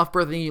football playoff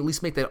berth, and you at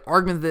least make that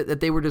argument that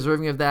they were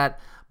deserving of that.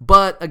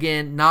 But,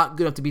 again, not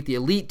good enough to beat the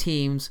elite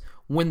teams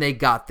when they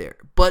got there.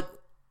 But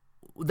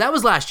that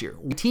was last year.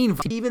 The team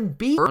even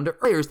beat under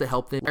players that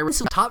helped them.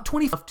 Top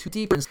 25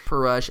 defense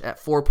per rush at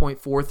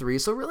 4.43,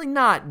 so really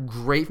not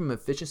great from an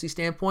efficiency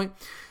standpoint.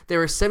 They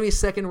were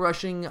 72nd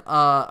rushing,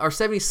 or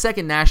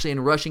 72nd nationally in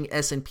rushing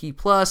S&P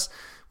Plus,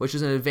 which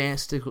is an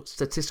advanced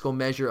statistical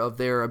measure of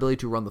their ability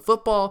to run the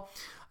football.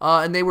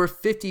 And they were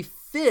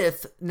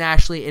 55th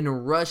nationally in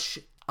rush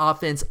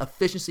offense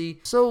efficiency.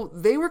 So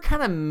they were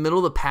kind of middle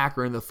of the pack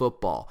in the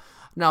football.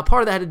 Now,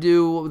 part of that had to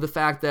do with the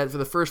fact that for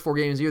the first 4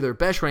 games of the year, their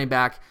best running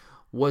back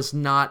was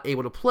not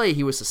able to play.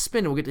 He was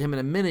suspended. We'll get to him in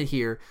a minute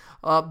here.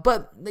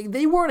 But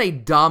they weren't a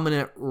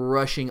dominant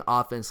rushing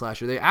offense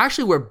last year. They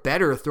actually were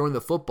better throwing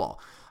the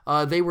football.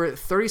 They were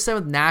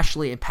 37th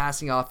nationally in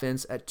passing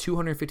offense at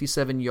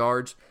 257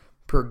 yards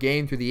per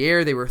game through the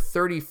air. They were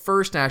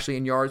 31st nationally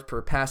in yards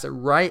per pass at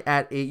right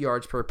at 8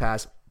 yards per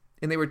pass.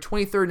 And they were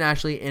 23rd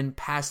nationally in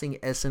passing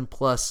S&P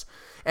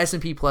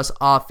Plus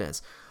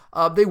offense.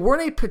 They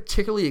weren't a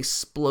particularly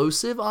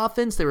explosive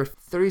offense. They were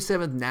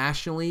 37th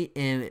nationally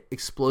in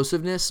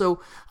explosiveness.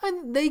 So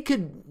they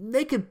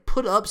could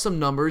put up some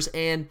numbers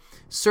and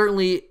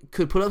certainly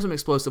could put up some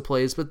explosive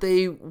plays, but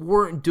they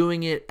weren't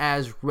doing it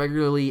as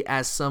regularly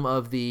as some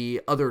of the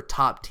other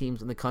top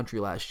teams in the country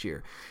last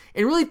year.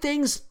 And really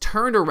things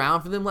turned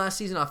around for them last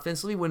season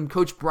offensively when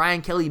Coach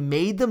Brian Kelly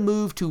made the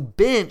move to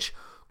bench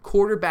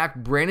quarterback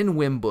Brandon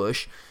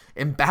Wimbush,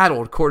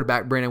 embattled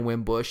quarterback Brandon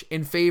Wimbush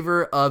in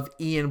favor of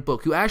Ian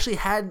Book, who actually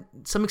had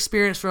some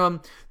experience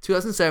from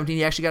 2017.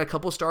 He actually got a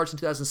couple starts in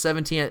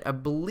 2017. I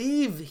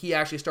believe he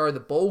actually started the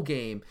bowl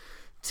game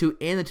to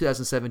end the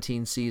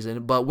 2017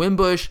 season. But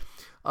Wimbush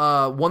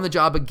won the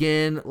job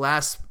again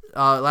last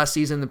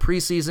season, the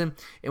preseason,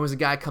 and was a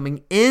guy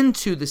coming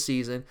into the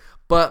season.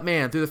 But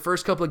man, through the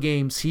first couple of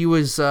games, he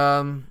was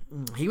kind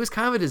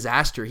of a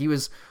disaster. He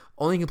was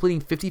only completing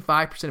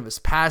 55% of his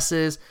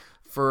passes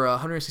for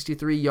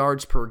 163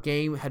 yards per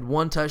game, had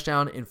 1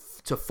 touchdown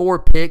to 4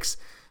 picks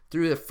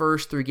through the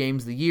first 3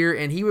 games of the year,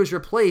 and he was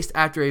replaced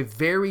after a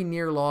very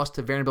near loss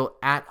to Vanderbilt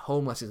at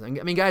home last season.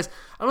 I mean, guys, I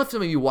don't know if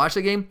some of you watched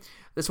the game.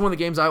 This is one of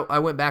the games I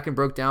went back and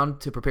broke down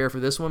to prepare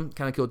for this one.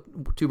 Kind of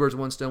killed 2 birds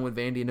with 1 stone with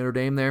Vandy and Notre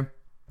Dame there,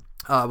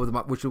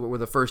 which were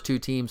the first 2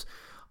 teams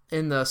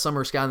in the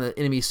Summer Scout in the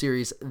Enemy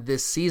Series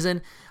this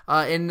season.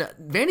 And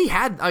Vandy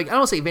had, I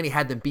don't say Vandy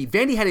had them beat.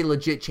 Vandy had a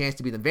legit chance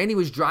to beat them. Vandy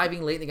was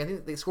driving late. I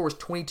think the score was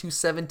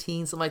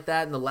 22-17, something like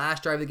that in the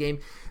last drive of the game.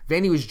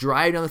 Vandy was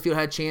driving down the field,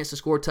 had a chance to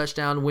score a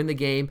touchdown, win the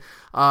game.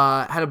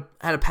 Had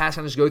a pass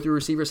kind of just go through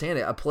receiver's hand.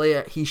 A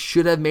play he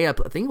should have made. I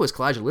think it was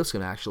Kalijah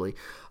Lipscomb, actually.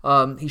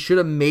 He should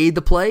have made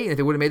the play, and if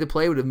they would have made the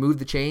play, would have moved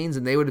the chains,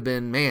 and they would have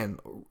been,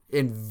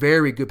 in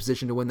very good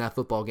position to win that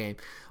football game.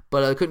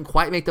 But couldn't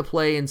quite make the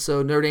play, and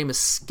so Notre Dame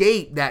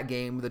escaped that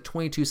game with a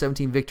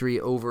 22-17 victory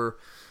over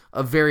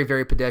a very,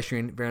 very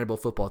pedestrian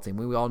Vanderbilt football team.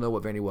 We all know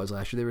what Vandy was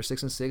last year. They were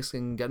 6-6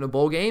 and got in a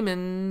bowl game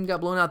and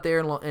got blown out there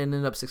and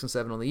ended up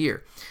 6-7 on the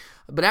year.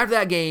 But after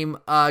that game,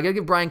 I got to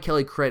give Brian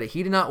Kelly credit.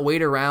 He did not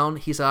wait around.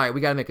 He said, all right,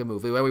 we got to make a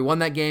move. We won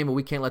that game, but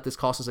we can't let this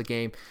cost us a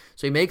game.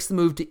 So he makes the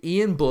move to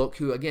Ian Book,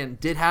 who, again,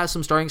 did have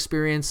some starting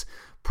experience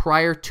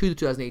prior to the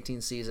 2018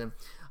 season.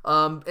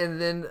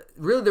 And then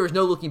really there was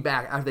no looking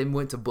back after they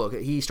went to Book.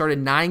 He started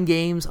 9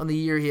 games on the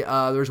year.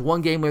 There was one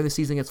game later in the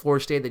season against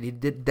Florida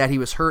State that he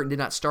was hurt and did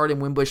not start,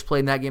 and Wimbush played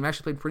in that game.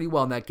 Actually played pretty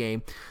well in that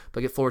game,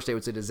 but at Florida State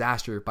was a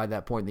disaster by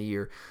that point in the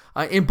year.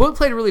 And Book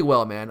played really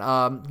well, man.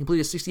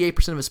 Completed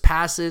 68% of his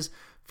passes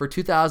for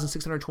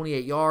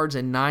 2,628 yards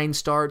and 9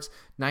 starts,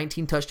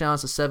 19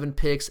 touchdowns to 7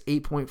 picks,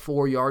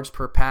 8.4 yards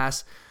per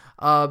pass.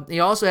 He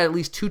also had at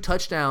least 2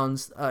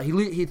 touchdowns.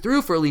 He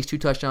threw for at least 2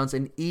 touchdowns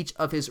in each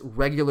of his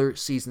regular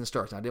season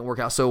starts. Now, it didn't work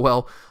out so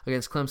well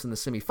against Clemson in the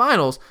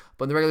semifinals,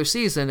 but in the regular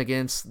season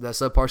against the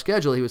subpar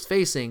schedule he was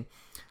facing,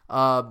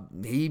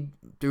 he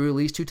threw at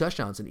least 2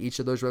 touchdowns in each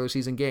of those regular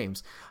season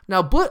games.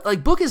 Now,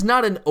 Book is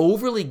not an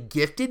overly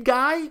gifted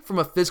guy from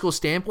a physical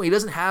standpoint. He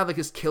doesn't have like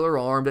his killer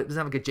arm. Doesn't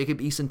have like a Jacob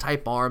Eason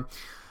type arm.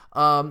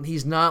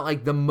 He's not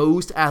like the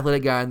most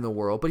athletic guy in the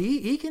world, but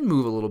he can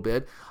move a little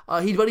bit.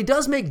 But he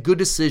does make good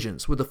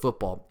decisions with the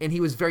football, and he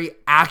was very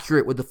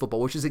accurate with the football,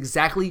 which is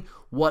exactly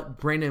what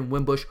Brandon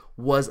Wimbush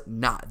was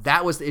not.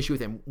 That was the issue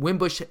with him.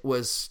 Wimbush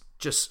was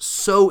just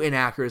so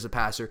inaccurate as a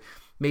passer,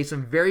 made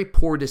some very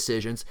poor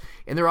decisions,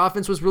 and their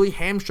offense was really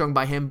hamstrung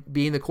by him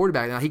being the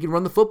quarterback. Now, he can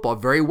run the football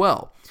very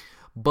well,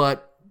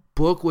 but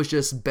Book was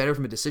just better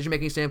from a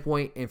decision-making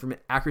standpoint and from an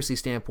accuracy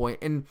standpoint.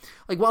 And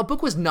while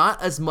Book was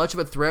not as much of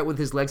a threat with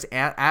his legs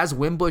as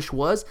Wimbush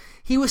was,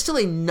 he was still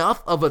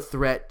enough of a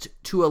threat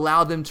to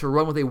allow them to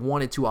run what they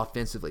wanted to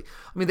offensively.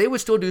 I mean, they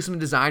would still do some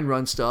design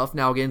run stuff.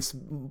 Now, against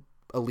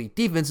elite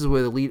defenses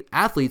with elite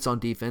athletes on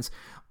defense,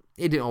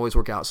 it didn't always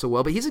work out so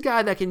well. But he's a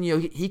guy that can,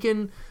 he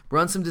can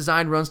run some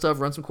design run stuff,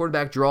 run some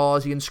quarterback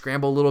draws. He can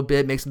scramble a little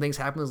bit, make some things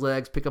happen with his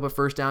legs, pick up a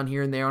first down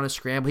here and there on a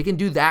scramble. He can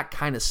do that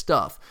kind of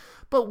stuff,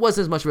 but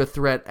wasn't as much of a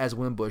threat as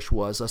Wimbush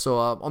was. So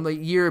on the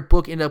year,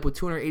 Book ended up with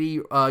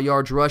 280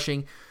 yards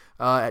rushing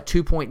at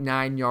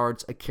 2.9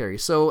 yards a carry.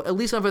 So at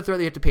least enough of a threat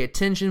that you have to pay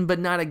attention, but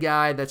not a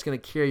guy that's going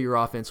to carry your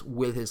offense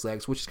with his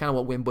legs, which is kind of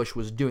what Wimbush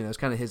was doing. That was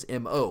kind of his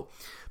MO.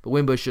 But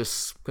Wimbush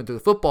just couldn't throw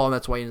the football, and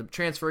that's why he ended up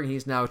transferring.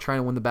 He's now trying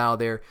to win the battle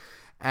there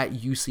at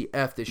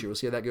UCF this year. We'll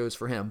see how that goes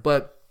for him.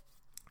 But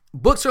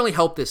Book certainly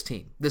helped this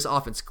team. This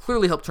offense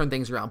clearly helped turn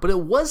things around. But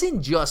it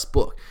wasn't just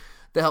Book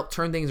that helped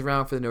turn things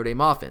around for the Notre Dame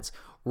offense.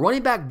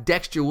 Running back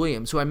Dexter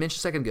Williams, who I mentioned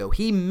a second ago,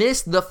 he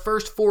missed the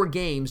first 4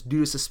 games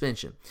due to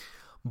suspension.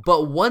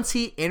 But once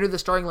he entered the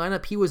starting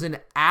lineup, he was an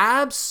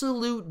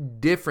absolute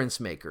difference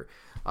maker.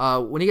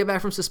 When he got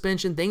back from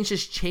suspension, things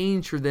just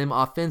changed for them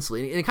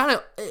offensively. And it kind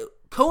of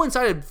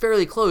coincided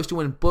fairly close to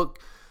when Book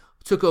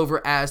took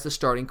over as the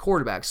starting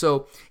quarterback.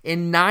 So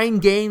in 9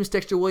 games,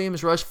 Dexter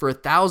Williams rushed for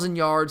 1,000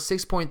 yards,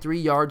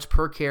 6.3 yards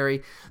per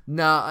carry.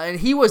 And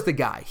he was the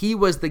guy. He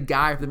was the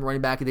guy for them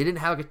running back. And they didn't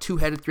have like a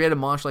 2-headed, 3-headed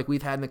monster like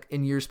we've had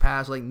in years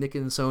past, like Nick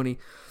and Sony.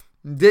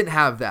 Didn't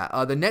have that.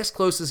 The next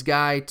closest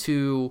guy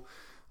to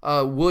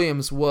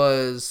Williams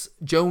was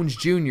Jones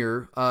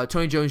Jr.,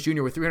 Tony Jones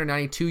Jr. with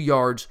 392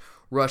 yards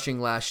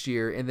rushing last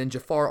year, and then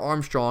Jafar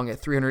Armstrong at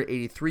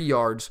 383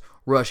 yards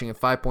rushing and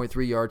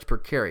 5.3 yards per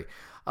carry.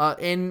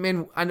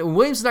 And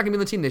Williams is not going to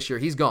be on the team this year.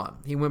 He's gone.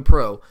 He went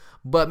pro.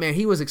 But man,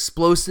 he was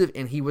explosive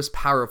and he was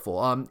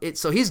powerful.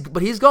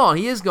 He's gone.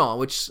 He is gone,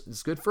 which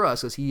is good for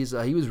us because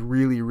he was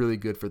really, really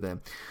good for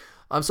them.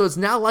 So it's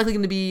now likely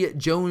going to be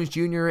Jones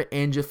Jr.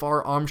 and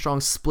Jafar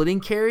Armstrong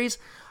splitting carries.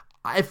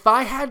 If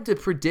I had to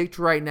predict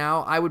right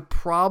now, I would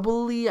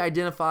probably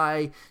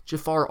identify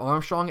Jafar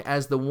Armstrong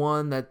as the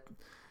one that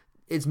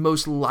is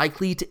most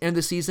likely to end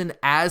the season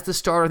as the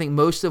starter. I think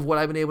most of what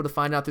I've been able to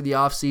find out through the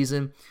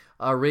offseason,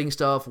 reading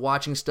stuff,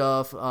 watching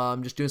stuff,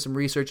 just doing some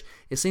research,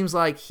 it seems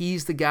like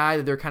he's the guy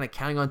that they're kind of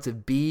counting on to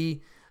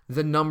be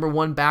the number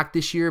 1 back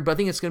this year. But I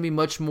think it's going to be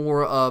much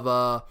more of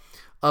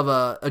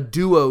a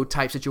duo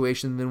type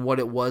situation than what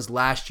it was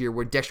last year,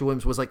 where Dexter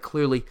Williams was like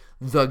clearly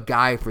the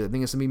guy for them. I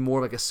think it's going to be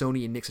more like a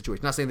Sony and Nick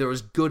situation. Not saying they're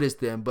as good as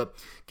them, but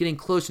getting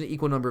close to an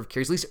equal number of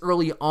carries, at least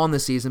early on the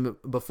season,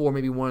 before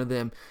maybe one of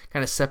them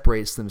kind of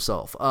separates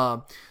themselves.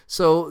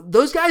 So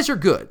those guys are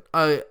good.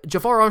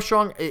 Jafar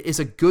Armstrong is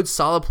a good,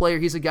 solid player.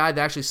 He's a guy that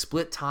actually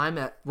split time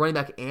at running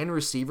back and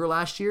receiver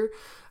last year.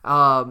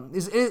 And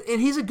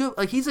he's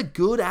a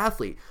good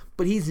athlete.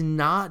 but he's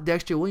not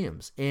Dexter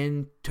Williams,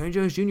 and Tony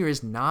Jones Jr.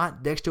 is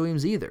not Dexter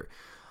Williams either.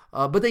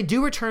 But they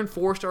do return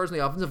 4 stars on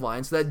the offensive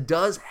line, so that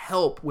does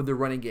help with the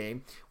running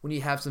game when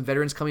you have some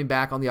veterans coming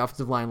back on the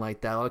offensive line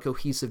like that. A lot of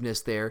cohesiveness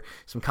there,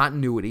 some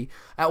continuity.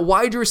 At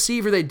wide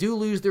receiver, they do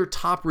lose their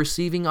top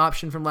receiving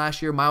option from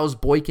last year, Miles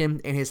Boykin,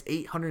 and his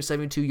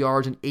 872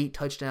 yards and 8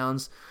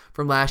 touchdowns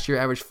from last year,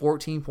 averaged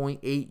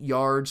 14.8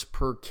 yards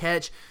per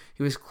catch.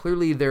 He was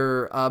clearly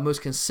their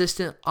most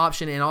consistent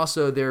option and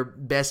also their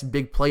best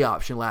big play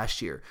option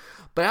last year.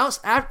 But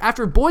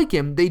after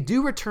Boykin, they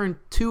do return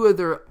 2 of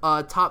their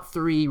top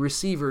 3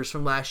 receivers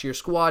from last year's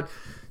squad,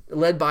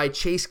 led by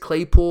Chase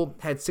Claypool,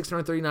 had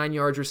 639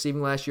 yards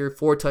receiving last year,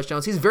 4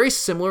 touchdowns. He's very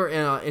similar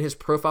in his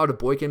profile to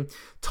Boykin.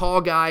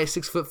 Tall guy,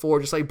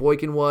 6'4", just like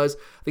Boykin was.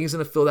 I think he's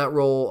going to fill that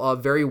role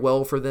very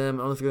well for them. I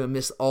don't know if you're going to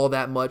miss all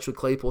that much with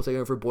Claypool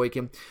taking over for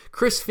Boykin.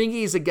 Chris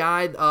Finke is a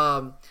guy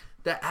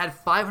that had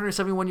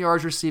 571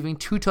 yards receiving,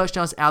 2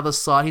 touchdowns out of the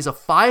slot. He's a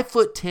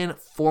 5'10"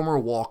 former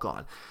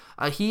walk-on.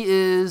 He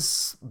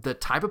is the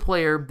type of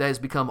player that has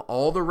become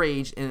all the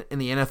rage in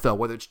the NFL,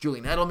 whether it's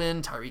Julian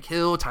Edelman, Tyreek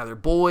Hill, Tyler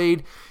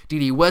Boyd,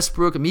 D.D.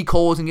 Westbrook, and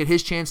Cole can get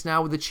his chance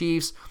now with the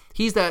Chiefs.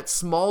 He's that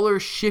smaller,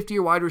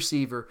 shiftier wide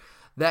receiver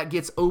that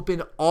gets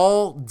open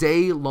all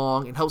day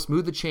long and helps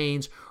move the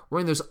chains,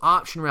 running those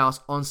option routes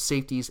on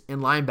safeties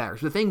and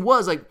linebackers. But the thing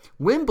was,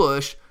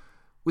 Wimbush,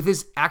 with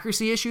his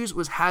accuracy issues,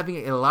 was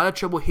having a lot of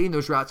trouble hitting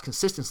those routes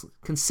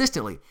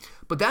consistently.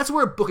 But that's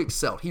where Book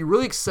excelled. He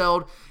really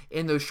excelled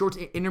in those short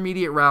to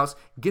intermediate routes,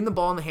 getting the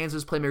ball in the hands of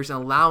his playmakers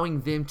and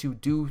allowing them to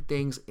do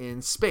things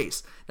in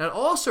space. Now, it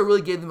also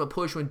really gave them a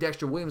push when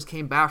Dexter Williams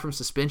came back from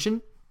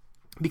suspension,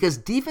 because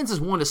defenses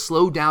wanted to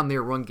slow down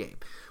their run game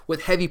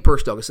with heavy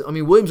personnel. I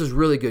mean, Williams was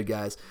really good,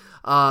 guys.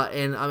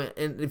 And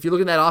if you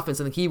look at that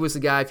offense, I think he was the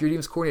guy, if you're a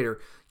defense coordinator,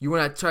 you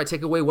want to try to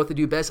take away what they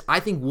do best. I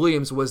think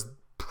Williams was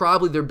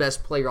probably their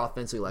best player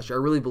offensively last year.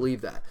 I really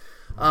believe that.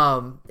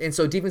 And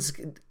so defense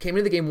came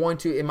into the game wanting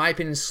to, in my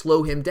opinion,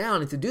 slow him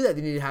down. And to do that,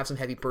 they needed to have some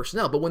heavy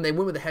personnel. But when they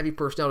went with the heavy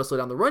personnel to slow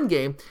down the run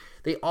game,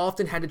 they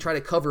often had to try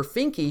to cover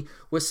Finke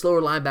with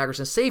slower linebackers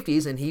and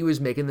safeties, and he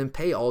was making them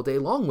pay all day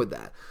long with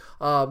that.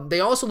 They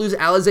also lose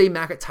Alize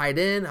Mack at tight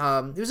end.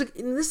 This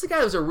is a guy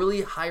that was a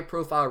really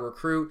high-profile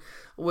recruit,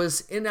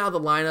 was in and out of the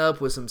lineup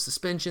with some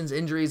suspensions,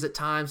 injuries at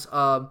times.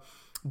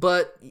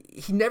 But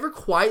he never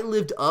quite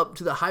lived up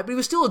to the hype, but he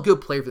was still a good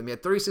player for them. He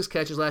had 36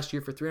 catches last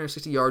year for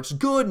 360 yards.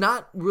 Good,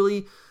 not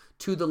really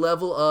to the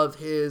level of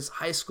his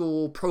high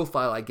school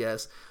profile, I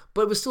guess,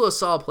 but it was still a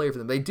solid player for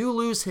them. They do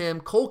lose him.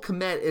 Cole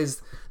Kmet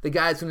is the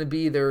guy that's going to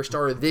be their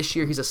starter this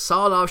year. He's a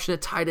solid option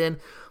at tight end,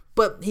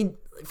 but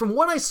from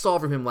what I saw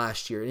from him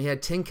last year, and he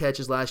had 10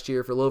 catches last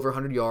year for a little over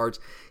 100 yards,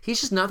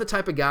 he's just not the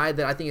type of guy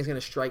that I think is going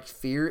to strike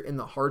fear in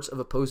the hearts of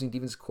opposing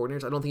defensive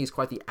coordinators. I don't think he's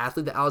quite the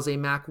athlete that Alize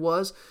Mack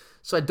was.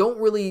 So I don't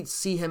really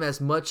see him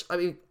as much. I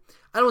mean,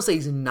 I don't want to say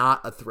he's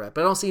not a threat,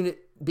 but I don't see him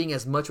being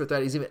as much of a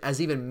threat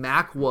as even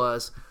Mack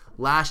was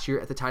last year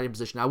at the tight end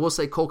position. I will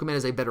say Cole Kmet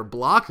is a better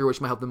blocker, which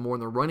might help them more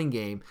in the running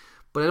game,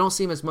 but I don't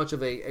see him as much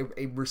of a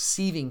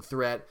receiving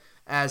threat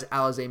as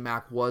Alize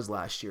Mack was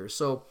last year.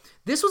 So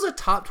this was a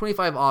top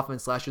 25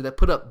 offense last year that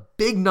put up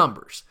big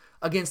numbers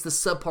against the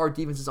subpar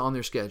defenses on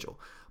their schedule.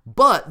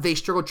 But they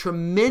struggled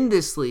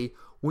tremendously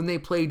when they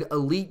played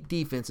elite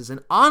defenses.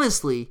 And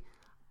honestly,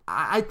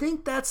 I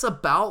think that's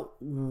about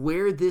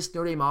where this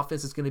Notre Dame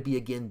offense is going to be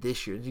again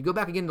this year. If you go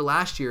back again to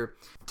last year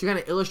to kind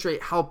of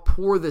illustrate how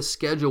poor the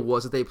schedule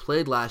was that they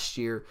played last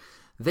year,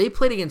 they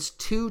played against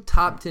 2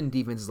 top 10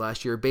 defenses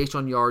last year based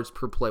on yards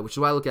per play, which is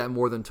why I look at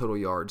more than total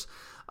yards.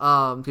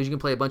 Because you can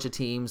play a bunch of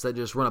teams that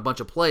just run a bunch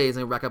of plays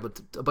and rack up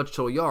a bunch of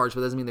total yards,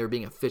 but it doesn't mean they're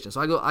being efficient.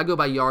 So I go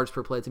by yards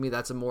per play. To me,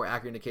 that's a more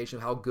accurate indication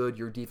of how good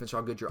your defense or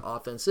how good your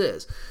offense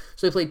is.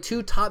 So they played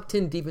 2 top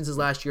 10 defenses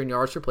last year in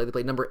yards per play. They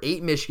played number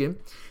 8 Michigan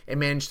and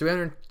managed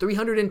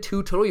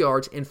 302 total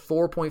yards and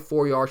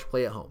 4.4 yards per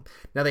play at home.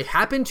 Now they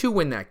happened to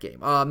win that game.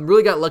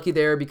 Really got lucky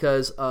there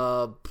because,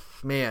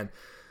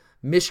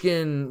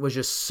 Michigan was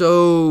just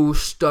so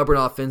stubborn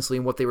offensively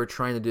in what they were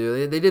trying to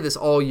do. They did this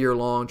all year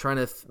long,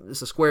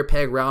 it's a square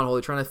peg round hole.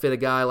 They're trying to fit a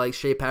guy like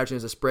Shea Patterson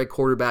as a spread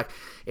quarterback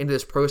into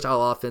this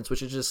pro-style offense,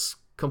 which is just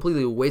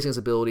completely wasting his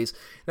abilities.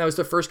 And that was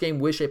the first game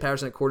with Shea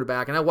Patterson at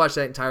quarterback, and I watched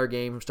that entire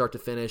game from start to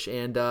finish,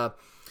 and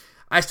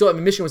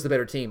Michigan was the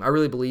better team. I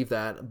really believe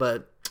that,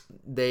 but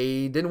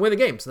they didn't win the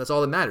game, so that's all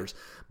that matters.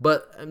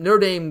 But Notre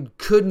Dame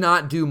could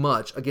not do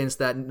much against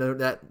that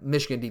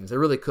Michigan defense. They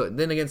really couldn't.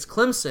 Then against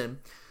Clemson,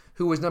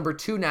 who was number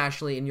 2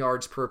 nationally in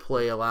yards per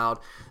play allowed,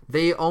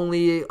 they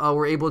only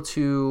were able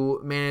to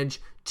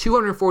manage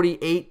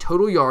 248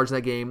 total yards in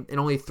that game and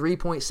only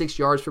 3.6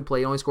 yards per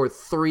play. They only scored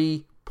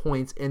 3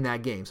 points in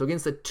that game. So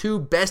against the 2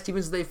 best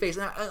defenses they faced,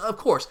 now, of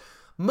course,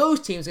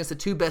 most teams against the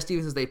 2 best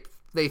defenses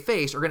they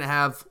face are going to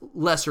have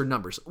lesser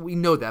numbers. We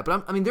know that.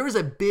 But there was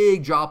a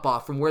big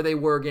drop-off from where they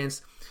were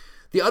against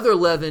the other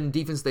 11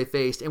 defenses they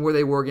faced and where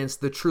they were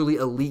against the truly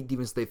elite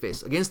defenses they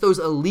faced. Against those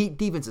elite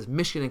defenses,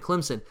 Michigan and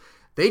Clemson,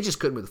 they just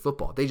couldn't move the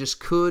football. They just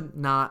could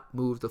not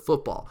move the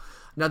football.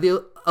 Now,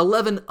 the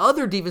 11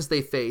 other defenses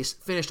they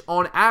faced finished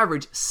on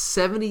average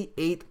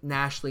 78th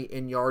nationally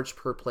in yards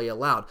per play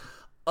allowed.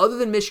 Other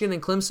than Michigan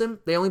and Clemson,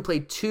 they only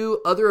played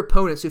 2 other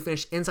opponents who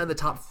finished inside the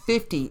top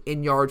 50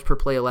 in yards per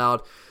play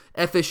allowed.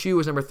 FSU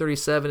was number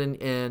 37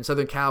 and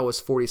Southern Cal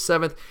was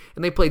 47th.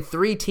 And they played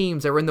 3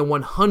 teams that were in the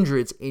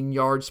 100s in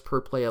yards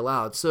per play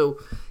allowed. So,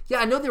 yeah,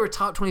 I know they were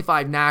top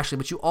 25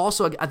 nationally, but you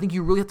also, I think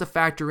you really have to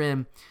factor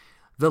in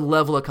the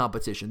level of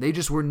competition.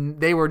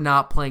 They were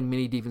not playing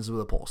many defenses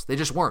with a pulse. They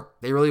just weren't.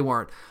 They really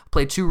weren't.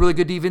 Played 2 really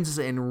good defenses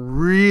and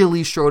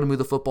really struggled to move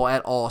the football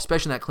at all,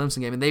 especially in that Clemson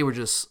game. And they were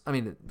just,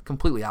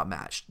 completely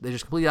outmatched. They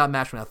just completely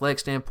outmatched from an athletic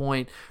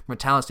standpoint, from a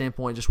talent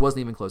standpoint. It just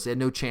wasn't even close. They had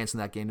no chance in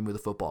that game to move the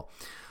football.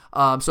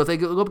 So if they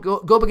go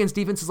up against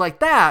defenses like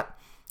that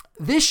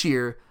this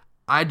year,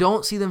 I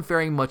don't see them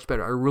faring much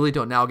better. I really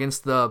don't. Now,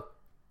 against the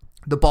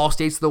Ball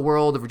States of the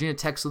world, the Virginia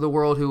Techs of the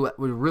world, who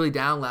were really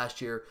down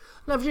last year.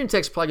 Now, Virginia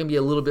Tech's probably going to be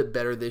a little bit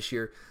better this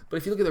year. But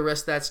if you look at the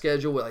rest of that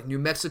schedule, with like New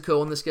Mexico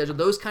on the schedule,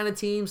 those kind of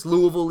teams,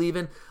 Louisville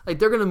even, like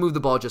they're going to move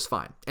the ball just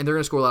fine. And they're going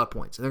to score a lot of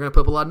points. And they're going to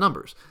put up a lot of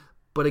numbers.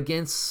 But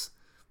against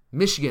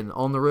Michigan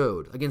on the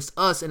road, against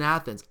us in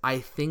Athens, I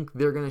think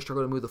they're going to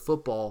struggle to move the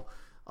football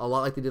a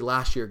lot like they did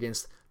last year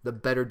against the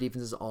better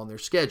defenses on their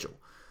schedule.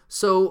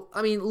 So,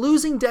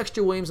 losing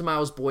Dexter Williams and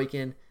Miles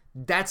Boykin,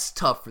 that's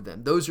tough for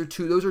them. Those are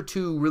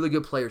two really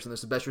good players, and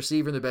there's the best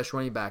receiver and the best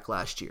running back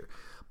last year.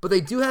 But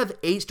they do have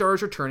 8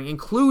 starters returning,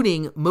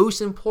 including,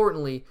 most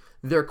importantly,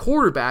 their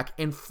quarterback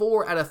and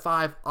 4 out of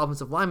 5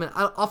 offensive linemen,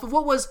 off of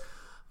what was,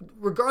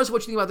 regardless of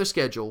what you think about their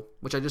schedule,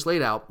 which I just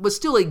laid out, was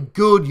still a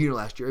good unit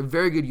last year, a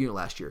very good unit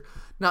last year.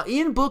 Now,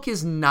 Ian Book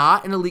is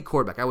not an elite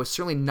quarterback. I would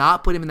certainly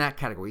not put him in that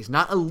category. He's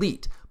not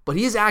elite, but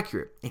he is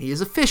accurate, and he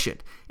is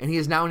efficient, and he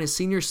is now in his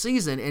senior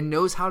season and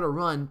knows how to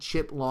run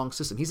chip long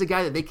system. He's a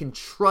guy that they can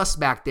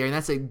trust back there, and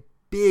that's a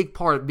big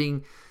part of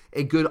being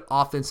a good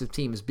offensive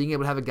team, is being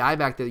able to have a guy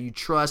back there that you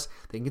trust,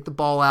 that can get the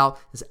ball out,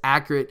 is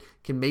accurate,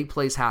 can make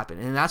plays happen,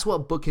 and that's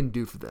what Book can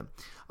do for them.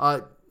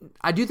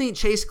 I do think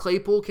Chase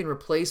Claypool can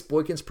replace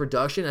Boykin's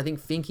production. I think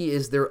Finke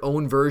is their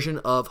own version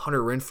of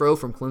Hunter Renfrow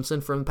from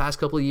Clemson from the past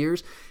couple of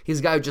years. He's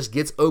a guy who just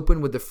gets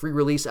open with the free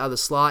release out of the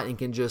slot and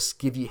can just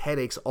give you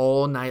headaches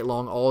all night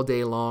long, all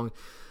day long,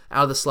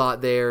 out of the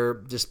slot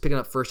there, just picking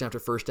up first down after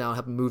first down,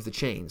 helping move the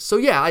chains. So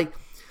yeah,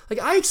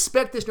 I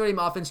expect this Notre Dame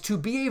offense to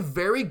be a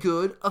very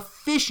good,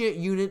 efficient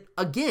unit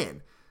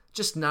again,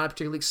 just not a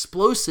particularly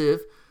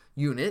explosive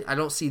unit. I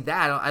don't see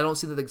that. I don't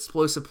see the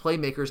explosive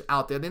playmakers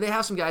out there. They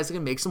have some guys that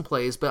can make some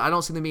plays, but I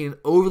don't see them being an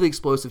overly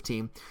explosive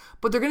team.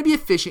 But they're going to be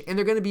efficient and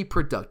they're going to be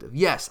productive.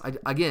 Yes, I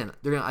think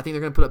they're going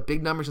to put up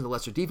big numbers in the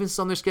lesser defenses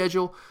on their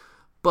schedule,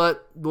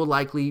 but will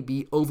likely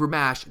be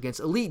overmatched against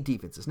elite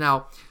defenses.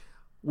 Now,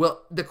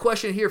 well, the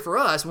question here for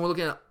us when we're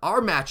looking at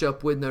our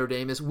matchup with Notre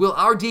Dame is, will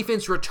our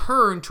defense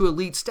return to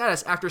elite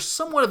status after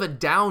somewhat of a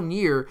down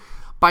year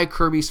by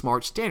Kirby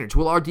Smart standards?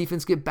 Will our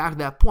defense get back to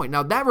that point?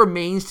 Now, that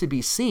remains to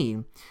be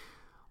seen,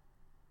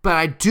 but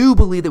I do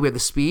believe that we have the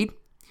speed,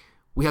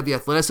 we have the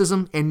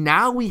athleticism, and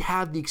now we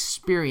have the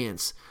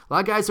experience. A lot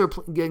of guys that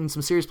were getting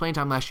some serious playing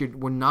time last year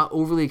were not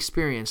overly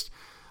experienced,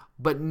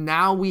 but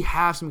now we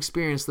have some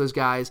experience, those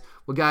guys,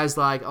 with guys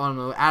like,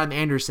 Adam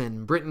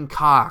Anderson, Britton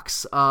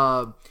Cox,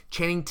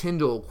 Channing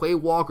Tindall, Quay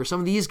Walker, some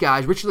of these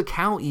guys, Richard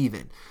LeCount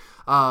even.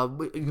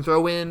 You can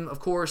throw in, of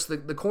course, the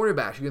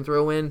cornerbacks. You can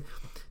throw in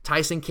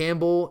Tyson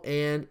Campbell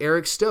and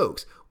Eric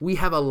Stokes. We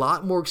have a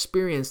lot more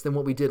experience than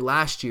what we did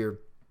last year.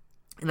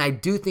 And I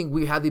do think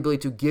we have the ability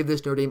to give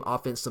this Notre Dame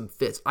offense some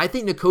fits. I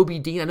think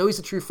Nakobe Dean, I know he's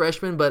a true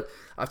freshman, but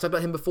I've talked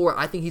about him before.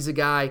 I think he's a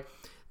guy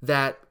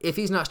that if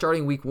he's not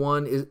starting week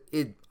 1,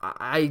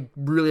 I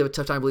really have a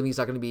tough time believing he's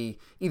not going to be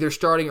either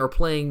starting or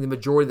playing the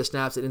majority of the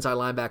snaps at inside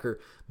linebacker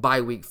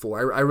by week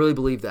 4. I really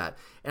believe that.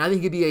 And I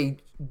think he'd be a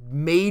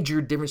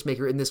major difference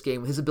maker in this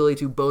game with his ability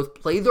to both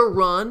play the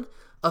run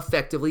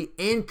effectively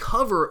and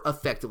cover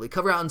effectively.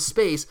 Cover out in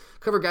space,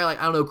 cover a guy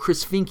like,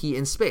 Chris Finke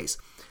in space.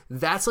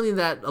 That's something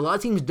that a lot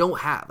of teams don't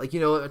have. I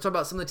talk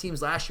about some of the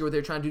teams last year where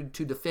they're trying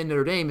to defend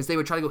Notre Dame is they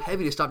would try to go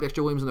heavy to stop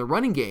Dexter Williams in the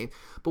running game.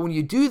 But when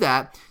you do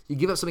that, you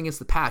give up something against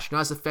the pass. You're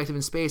not as effective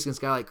in space against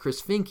a guy like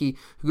Chris Finke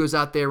who goes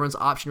out there, runs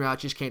option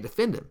routes, you just can't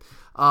defend him.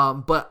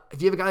 But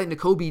if you have a guy like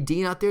Nakobe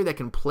Dean out there that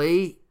can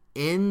play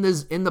in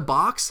the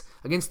box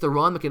against the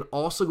run, but can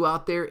also go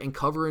out there and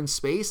cover in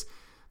space,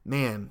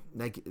 man,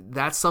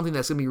 that's something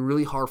that's going to be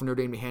really hard for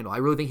Notre Dame to handle. I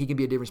really think he can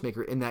be a difference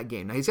maker in that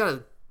game. Now, he's got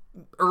to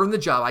earn the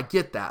job. I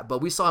get that.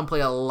 But we saw him play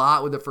a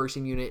lot with the first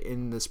team unit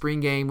in the spring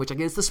game, which I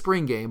guess it's the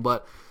spring game,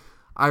 but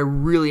I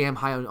really am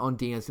high on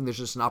Dean. I think there's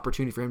just an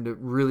opportunity for him to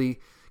really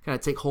kind of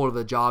take hold of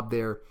the job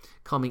there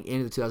coming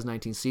into the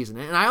 2019 season.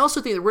 And I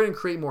also think that we're going to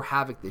create more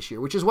havoc this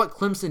year, which is what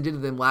Clemson did to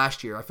them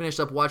last year. I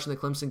finished up watching the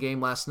Clemson game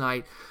last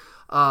night.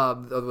 I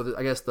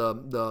guess the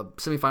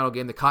semifinal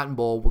game, the Cotton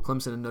Bowl with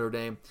Clemson and Notre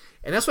Dame.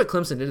 And that's what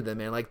Clemson did to them,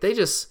 man.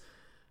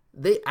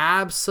 They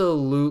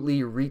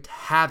absolutely wreaked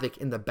havoc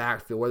in the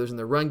backfield, whether it's in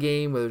the run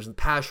game, whether it's in the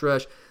pass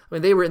rush.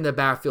 They were in the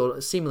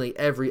backfield seemingly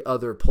every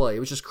other play. It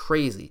was just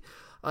crazy.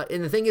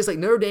 And the thing is, like,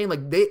 Notre Dame,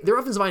 like, their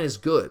offensive line is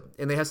good,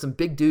 and they have some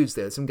big dudes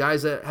there, some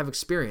guys that have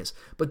experience,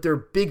 but they're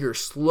bigger,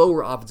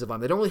 slower offensive line.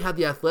 They don't really have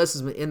the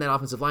athleticism in that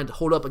offensive line to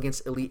hold up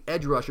against elite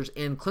edge rushers,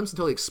 and Clemson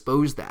totally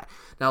exposed that.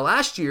 Now,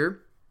 last year,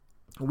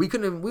 we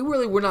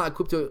really were not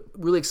equipped to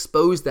really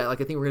expose that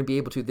like I think we're going to be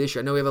able to this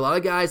year. I know we have a lot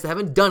of guys that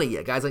haven't done it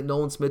yet, guys like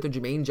Nolan Smith and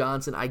Jermaine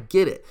Johnson. I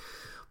get it.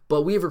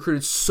 But we have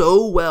recruited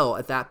so well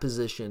at that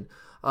position,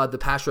 the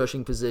pass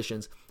rushing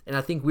positions, and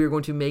I think we're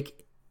going to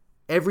make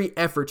every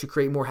effort to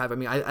create more havoc. I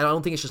mean, I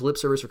don't think it's just lip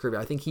service for Kirby.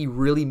 I think he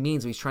really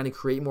means he's trying to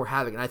create more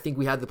havoc, and I think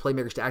we have the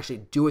playmakers to actually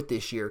do it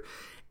this year.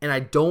 And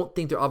I don't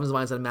think their offensive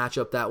line is going to match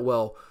up that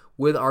well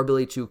with our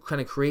ability to kind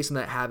of create some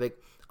of that havoc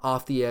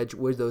off the edge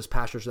with those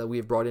pass rushers that we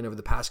have brought in over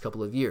the past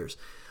couple of years.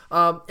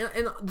 And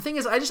the thing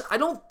is, I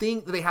don't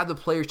think that they have the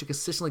players to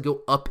consistently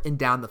go up and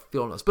down the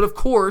field on us. But of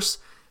course,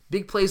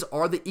 big plays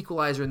are the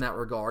equalizer in that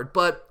regard.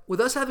 But with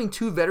us having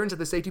two veterans at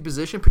the safety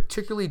position,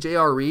 particularly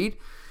J.R. Reed,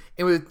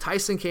 and with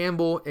Tyson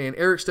Campbell and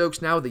Eric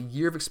Stokes now with a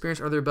year of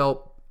experience under their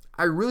belt,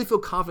 I really feel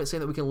confident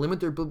saying that we can limit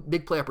their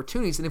big play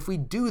opportunities. And if we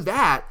do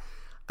that,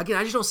 again,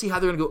 I just don't see how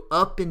they're going to go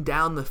up and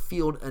down the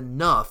field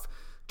enough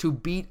to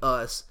beat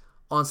us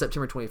on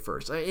September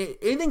 21st.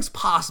 Anything's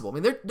possible. I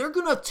mean, they're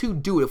going to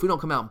do it if we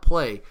don't come out and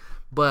play.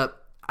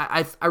 But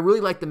I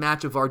really like the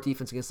match of our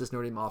defense against this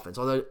Notre Dame offense,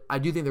 although I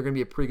do think they're going to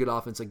be a pretty good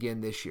offense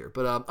again this year.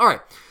 But all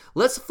right,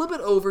 let's flip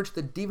it over to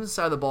the defense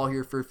side of the ball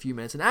here for a few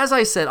minutes. And as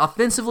I said,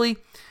 offensively,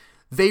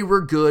 they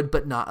were good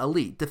but not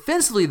elite.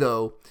 Defensively,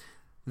 though,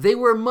 they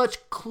were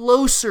much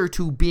closer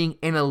to being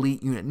an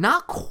elite unit.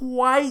 Not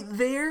quite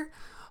there,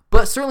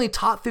 but certainly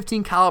top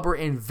 15 caliber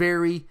and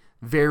very,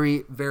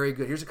 very, very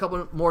good. Here's a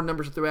couple more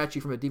numbers to throw at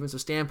you from a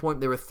defensive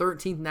standpoint. They were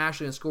 13th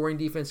nationally in scoring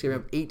defense, giving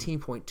up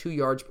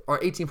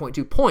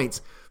 18.2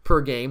 points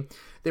per game.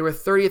 They were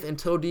 30th in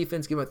total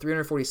defense, giving up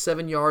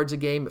 347 yards a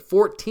game,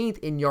 14th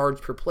in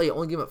yards per play,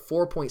 only giving up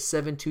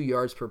 4.72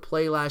 yards per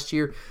play last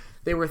year.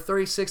 They were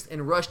 36th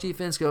in rush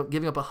defense,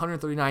 giving up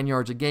 139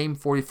 yards a game,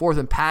 44th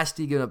in pass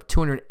D, giving up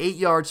 208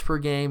 yards per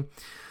game.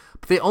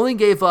 But they only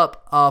gave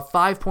up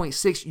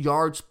 5.6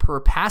 yards per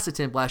pass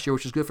attempt last year,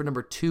 which is good for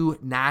number 2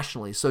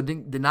 nationally. So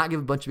did not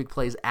give a bunch of big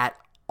plays at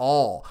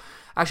all.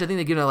 Actually, I think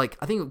they gave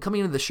up,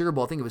 coming into the Sugar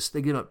Bowl, they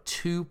gave up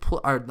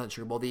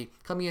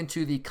coming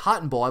into the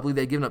Cotton Bowl, I believe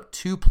they given up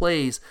two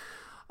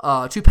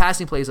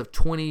passing plays of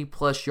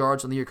 20-plus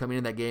yards on the year coming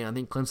in that game. I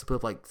think Clemson put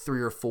up like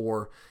 3 or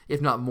 4,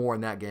 if not more,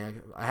 in that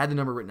game. I had the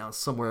number written down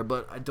somewhere,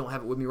 but I don't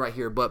have it with me right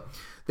here. But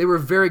they were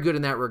very good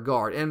in that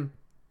regard. And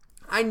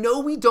I know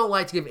we don't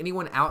like to give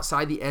anyone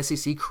outside the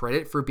SEC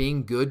credit for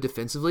being good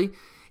defensively,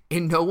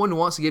 and no one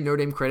wants to give Notre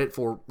Dame credit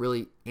for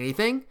really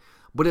anything.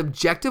 But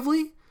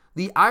objectively,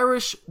 the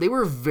Irish, they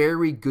were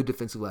very good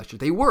defensively last year.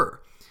 They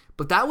were.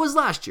 But that was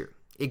last year.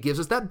 It gives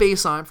us that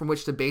baseline from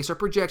which to base our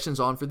projections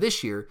on for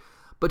this year.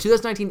 But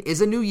 2019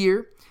 is a new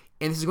year,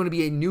 and this is going to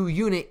be a new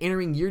unit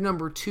entering year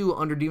number 2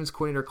 under defense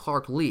coordinator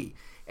Clark Lee.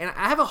 And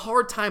I have a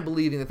hard time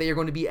believing that they are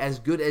going to be as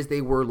good as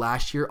they were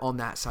last year on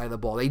that side of the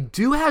ball. They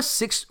do have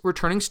 6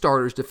 returning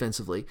starters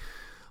defensively,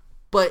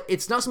 but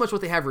it's not so much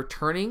what they have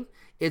returning,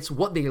 it's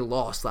what they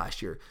lost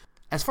last year.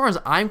 As far as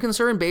I'm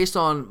concerned, based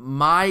on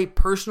my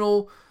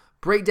personal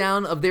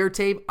breakdown of their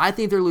tape, I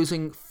think they're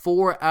losing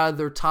 4 out of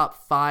their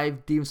top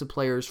 5 defensive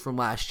players from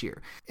last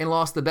year and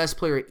lost the best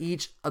player at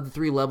each of the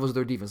 3 levels of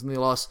their defense. And they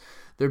lost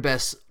their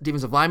best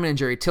defensive lineman in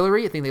Jerry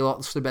Tillery. I think they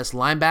lost their best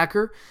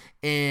linebacker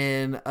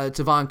in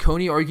Tavon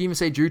Coney, or you can even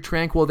say Drew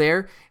Tranquill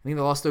there. I think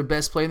they lost their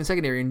best player in the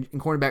secondary in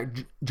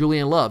cornerback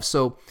Julian Love.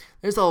 So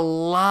there's a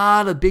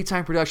lot of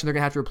big-time production they're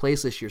going to have to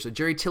replace this year. So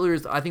Jerry Tillery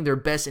is, I think, their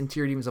best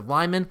interior defensive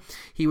lineman.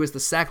 He was the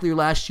sack leader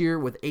last year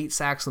with 8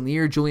 sacks on the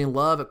year. Julian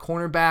Love at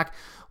cornerback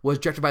was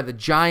drafted by the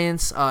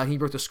Giants. He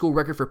broke the school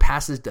record for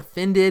passes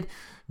defended.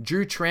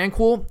 Drew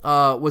Tranquill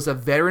was a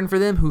veteran for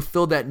them who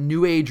filled that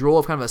new age role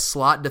of kind of a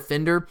slot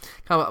defender,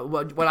 kind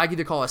of what I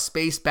either call a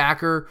space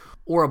backer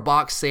or a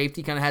box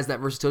safety. Kind of has that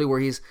versatility where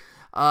he's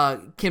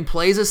can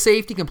play as a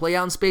safety, can play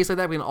out in space like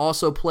that, but can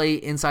also play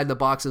inside the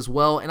box as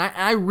well. And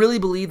I really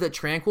believe that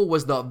Tranquill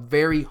was the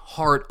very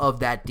heart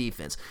of that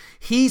defense.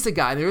 He's the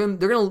guy. They're going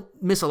to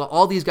miss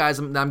all these guys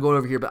that I'm going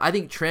over here, but I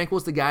think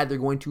Tranquill's the guy they're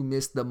going to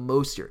miss the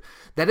most here.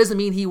 That doesn't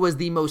mean he was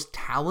the most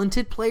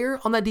talented player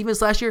on that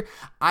defense last year.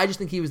 I just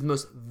think he was the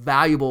most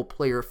valuable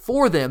player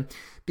for them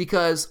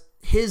because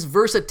his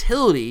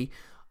versatility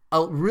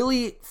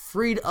really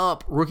freed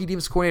up rookie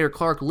defense coordinator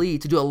Clark Lee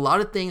to do a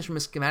lot of things from a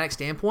schematic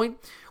standpoint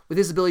with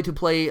his ability to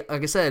play,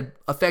 like I said,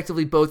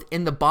 effectively both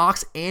in the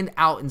box and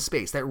out in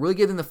space. That really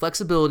gave them the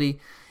flexibility,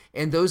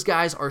 and those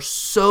guys are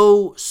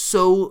so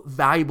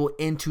valuable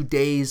in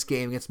today's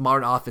game against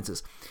modern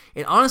offenses.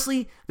 And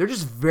honestly, they're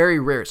just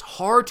very rare. It's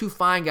hard to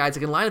find guys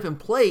that can line up and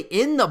play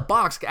in the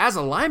box as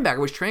a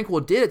linebacker, which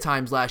Tranquill did at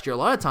times last year, a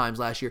lot of times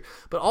last year,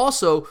 but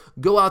also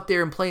go out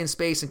there and play in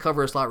space and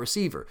cover a slot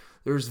receiver.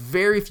 There's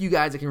very few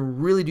guys that can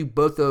really do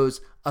both those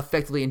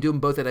effectively and do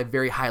them both at a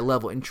very high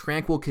level, and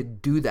Tranquill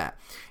could do that.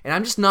 And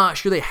I'm just not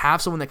sure they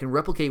have someone that can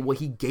replicate what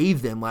he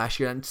gave them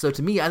last year. And so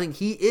to me, I think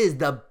he is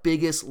the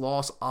biggest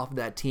loss off of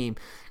that team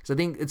because I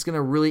think it's going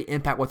to really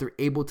impact what they're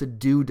able to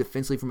do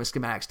defensively from a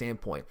schematic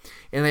standpoint.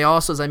 And they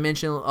also, as I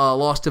mentioned,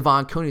 lost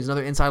Devon Coney, who's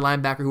another inside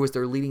linebacker who was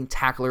their leading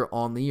tackler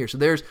on the year. So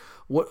there's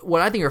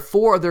what I think are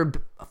 4 of their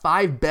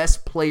 5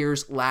 best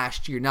players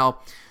last year. Now,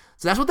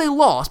 so that's what they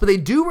lost, but they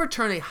do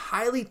return a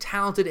highly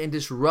talented and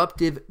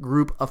disruptive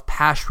group of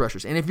pass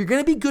rushers. And if you're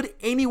going to be good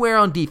anywhere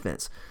on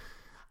defense,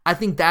 I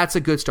think that's a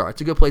good start.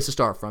 It's a good place to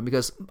start from,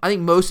 because I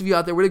think most of you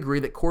out there would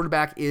agree that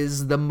quarterback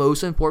is the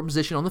most important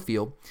position on the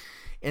field.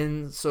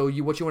 And so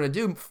what you want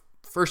to do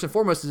first and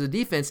foremost as a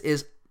defense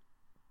is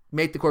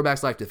make the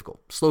quarterback's life difficult,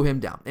 slow him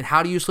down. And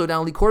how do you slow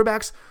down elite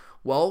quarterbacks?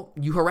 Well,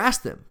 you harass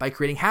them by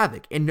creating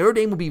havoc. And Notre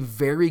Dame will be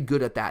very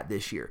good at that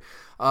this year.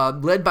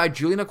 Led by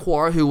Julian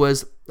Okwara, who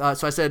was,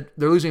 so I said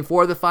they're losing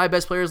 4 of the 5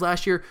 best players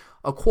last year.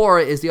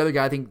 Okwara is the other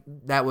guy I think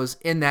that was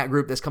in that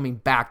group that's coming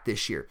back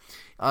this year.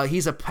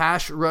 He's a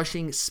pass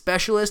rushing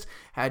specialist,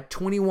 had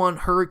 21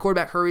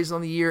 quarterback hurries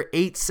on the year,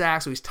 8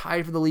 sacks, so he's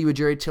tied for the lead with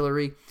Jerry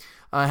Tillery.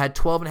 Had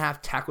 12.5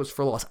 tackles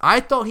for loss.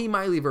 I thought he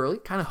might leave early,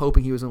 kind of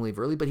hoping he was going to leave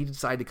early, but he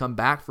decided to come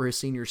back for his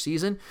senior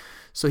season.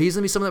 So he's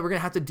going to be someone that we're going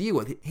to have to deal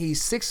with.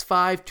 He's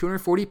 6'5",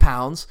 240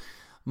 pounds,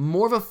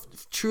 more of a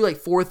true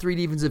 4-3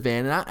 defensive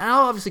end. And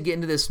I'll obviously get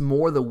into this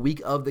more the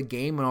week of the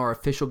game in our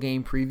official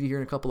game preview here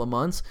in a couple of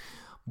months.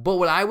 But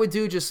what I would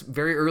do just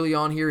very early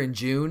on here in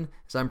June,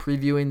 as I'm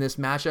previewing this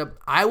matchup,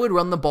 I would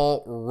run the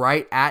ball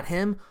right at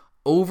him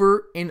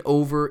over and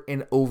over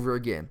and over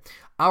again.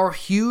 Our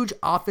huge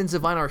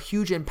offensive line, our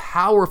huge and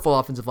powerful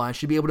offensive line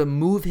should be able to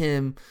move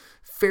him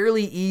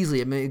fairly easily.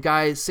 I mean, a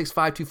guy is 6'5",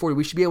 240.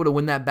 We should be able to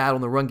win that battle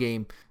in the run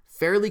game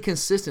fairly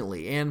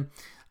consistently. And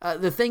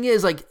the thing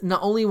is,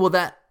 not only will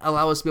that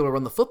allow us to be able to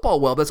run the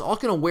football well, but it's all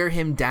going to wear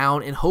him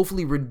down and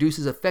hopefully reduce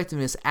his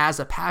effectiveness as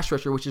a pass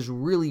rusher, which is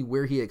really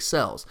where he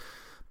excels.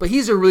 But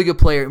he's a really good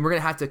player, and we're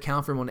going to have to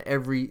account for him on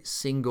every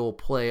single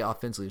play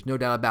offensively. There's no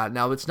doubt about it.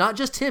 Now, it's not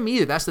just him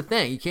either. That's the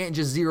thing. You can't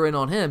just zero in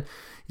on him.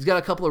 He's got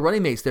a couple of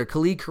running mates there.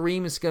 Khalid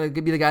Kareem is going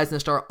to be the guy that's going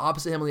to start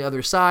opposite him on the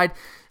other side.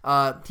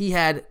 He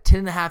had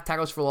 10.5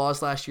 tackles for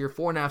loss last year,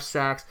 4.5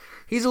 sacks.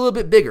 He's a little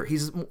bit bigger.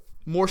 He's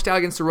more stout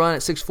against the run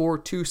at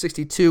 6'4",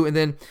 262. And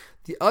then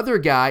the other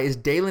guy is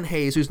Dalen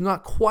Hayes, who's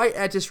not quite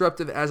as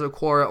disruptive as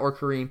Okwara or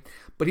Kareem,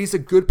 but he's a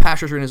good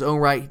pass rusher in his own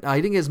right. He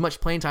didn't get as much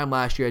playing time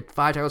last year. He had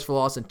 5 tackles for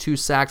loss and 2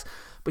 sacks.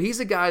 But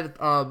he's a guy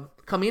that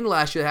coming in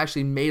last year that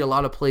actually made a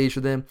lot of plays for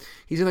them.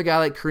 He's another guy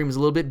like Kareem. He's a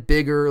little bit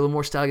bigger, a little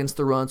more stout against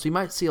the run. So you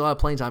might see a lot of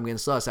playing time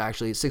against us,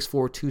 actually, at 6'4",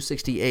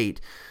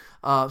 268.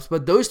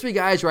 But those 3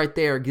 guys right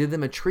there give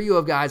them a trio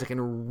of guys that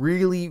can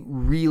really,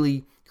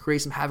 really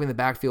create some havoc in the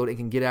backfield and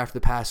can get after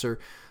the passer.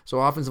 So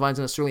our offensive line is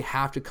going to certainly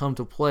have to come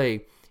to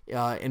play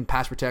in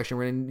pass protection.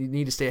 We're going to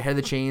need to stay ahead of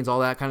the chains, all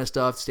that kind of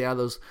stuff, stay out of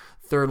those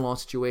third and long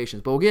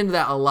situations. But we'll get into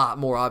that a lot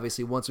more,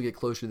 obviously, once we get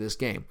closer to this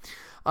game.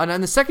 Now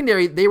in the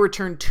secondary, they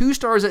returned 2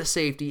 stars at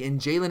safety in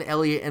Jalen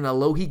Elliott and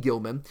Alohi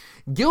Gilman.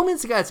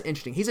 Gilman's the guy that's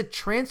interesting. He's a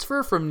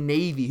transfer from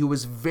Navy who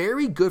was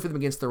very good for them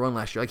against the run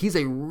last year. He's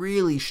a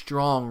really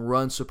strong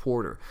run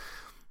supporter.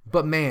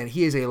 But, man,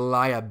 he is a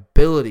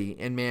liability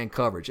in man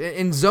coverage.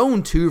 In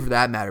zone, too, for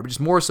that matter. But just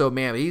more so,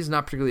 man, he's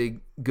not particularly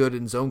good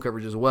in zone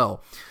coverage as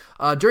well.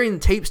 During the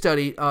tape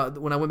study,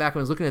 when I went back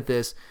and was looking at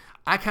this,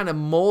 I counted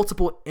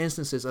multiple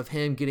instances of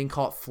him getting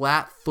caught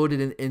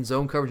flat-footed in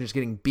zone coverage and just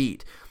getting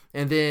beat.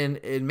 And then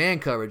in man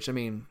coverage, I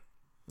mean,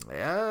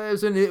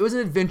 it was an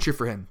adventure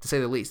for him, to say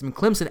the least. I mean,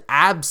 Clemson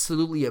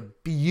absolutely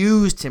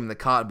abused him in the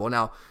Cotton Bowl.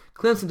 Now,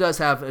 Clemson does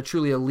have a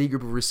truly elite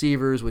group of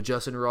receivers with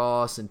Justin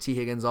Ross and T.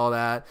 Higgins, all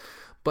that.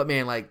 But,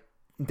 man,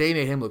 they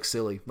made him look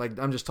silly.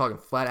 I'm just talking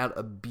flat out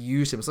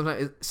abuse him.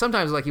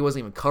 Sometimes he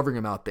wasn't even covering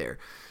him out there.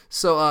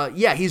 So,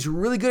 yeah, he's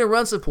really good at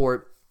run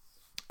support.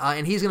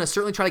 And he's going to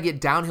certainly try to get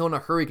downhill in a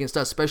hurry against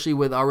us, especially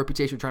with our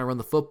reputation of trying to run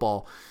the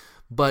football.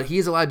 But he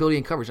is a liability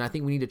in coverage, and I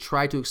think we need to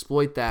try to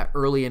exploit that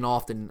early and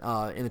often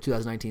in the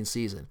 2019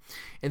 season.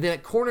 And then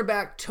at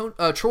cornerback,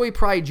 Troy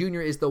Pride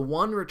Jr. is the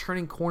one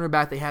returning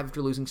cornerback they have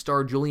after losing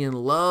star Julian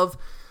Love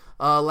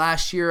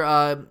last year.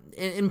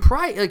 And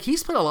Pride,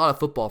 he's played a lot of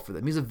football for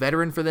them. He's a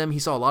veteran for them. He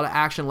saw a lot of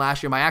action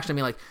last year. By action,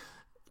 I mean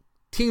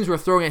teams were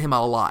throwing at him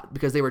a lot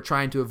because they were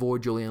trying to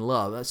avoid Julian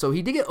Love. So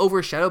he did get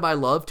overshadowed by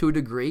Love to a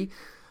degree,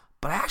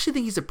 but I actually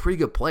think he's a pretty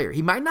good player.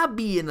 He might not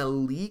be an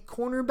elite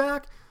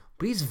cornerback,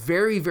 but he's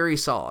very, very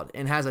solid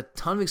and has a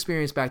ton of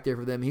experience back there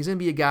for them. He's going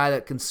to be a guy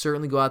that can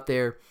certainly go out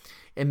there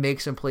and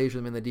make some plays for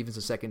them in the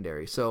defensive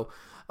secondary. So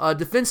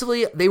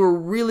defensively, they were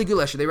really good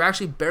last year. They were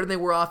actually better than they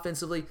were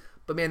offensively,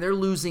 but man, they're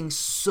losing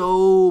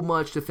so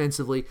much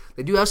defensively.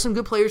 They do have some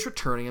good players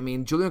returning. I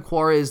mean, Julian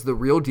Okwara is the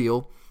real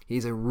deal.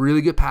 He's a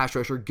really good pass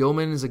rusher.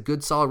 Gilman is a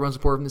good, solid run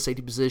supporter from the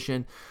safety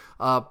position.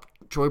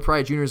 Troy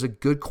Pride Jr. is a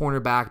good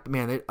cornerback. But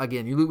man,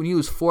 when you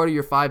lose 4 out of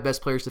your 5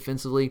 best players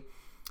defensively,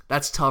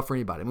 that's tough for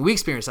anybody. I mean, we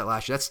experienced that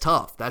last year. That's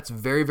tough. That's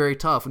very, very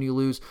tough when you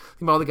lose.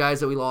 Think about all the guys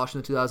that we lost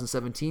in the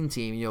 2017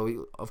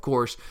 team. Of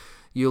course,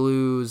 you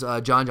lose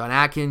John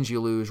Atkins. You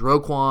lose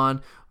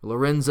Roquan,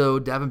 Lorenzo,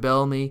 Devin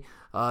Bellamy.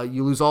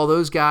 You lose all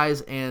those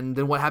guys, and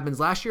then what happens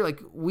last year?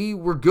 Like, we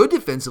were good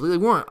defensively. Like,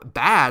 we weren't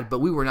bad, but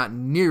we were not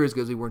near as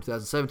good as we were in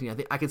 2017. I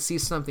think I could see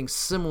something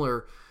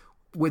similar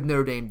with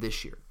Notre Dame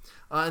this year.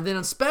 And then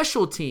on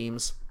special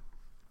teams,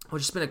 we'll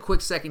just spend a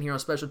quick second here on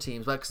special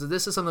teams, because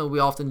this is something that we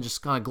often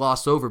just kind of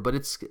gloss over, but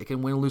it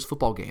can win and lose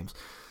football games.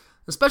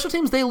 The special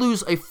teams, they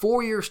lose a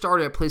 4-year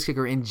starter at place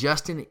kicker in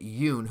Justin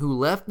Yoon, who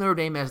left Notre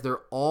Dame as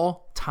their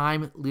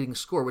all-time leading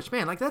scorer, which,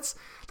 man, like that's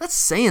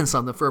saying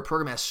something for a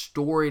program as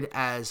storied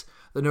as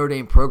the Notre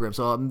Dame program.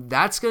 So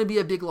that's going to be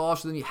a big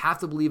loss. Then you have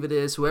to believe it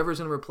is. Whoever's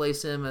going to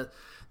replace him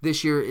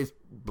this year is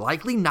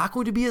likely not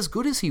going to be as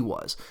good as he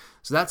was.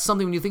 So that's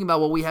something when you think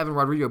about what we have in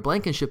Rodrigo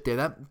Blankenship there.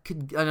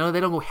 I know they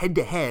don't go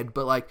head-to-head,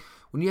 but like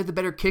when you have the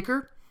better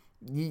kicker,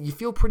 you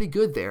feel pretty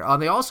good there.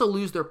 They also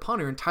lose their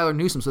punter in Tyler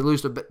Newsome, so they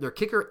lose their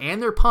kicker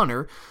and their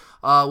punter,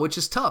 which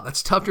is tough.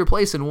 That's tough to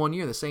replace in 1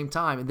 year at the same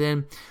time. And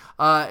then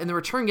in the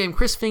return game,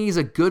 Chris Finge is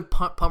a good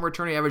punt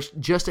returner. He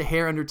averaged just a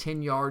hair under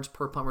 10 yards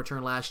per punt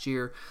return last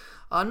year.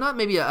 Not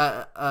maybe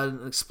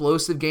an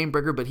explosive game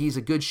breaker, but he's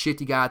a good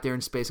shifty guy out there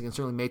in space and can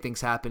certainly make things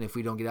happen if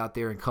we don't get out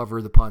there and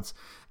cover the punts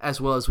as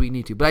well as we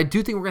need to. But I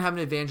do think we're going to have an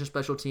advantage in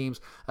special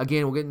teams.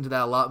 Again, we'll get into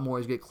that a lot more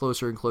as we get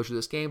closer and closer to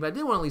this game, but I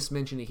did want to at least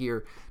mention it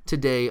here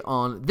today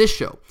on this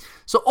show.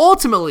 So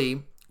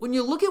ultimately, when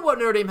you look at what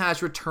Notre Dame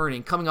has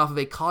returning, coming off of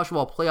a college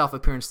football playoff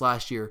appearance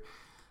last year,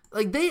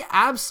 like they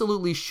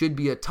absolutely should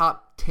be a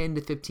top 10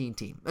 to 15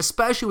 team,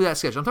 especially with that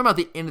schedule. I'm talking about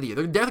the end of the year.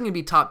 They're definitely going to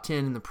be top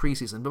 10 in the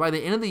preseason, but by the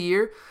end of the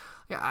year,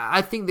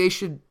 I think they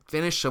should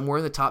finish somewhere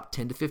in the top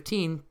 10 to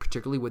 15,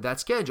 particularly with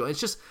that schedule.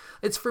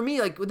 It's for me,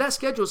 like with that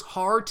schedule, it's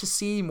hard to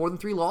see more than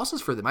 3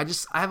 losses for them. I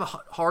have a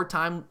hard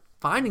time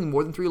finding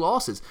more than 3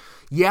 losses.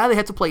 Yeah, they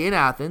have to play in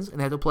Athens and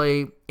they have to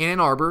play in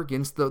Ann Arbor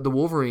against the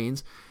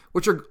Wolverines,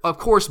 which are, of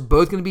course,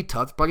 both going to be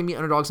tough. They're probably going to be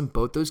underdogs in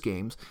both those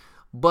games.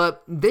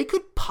 But they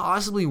could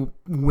possibly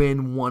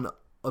win one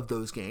of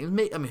those games.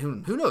 I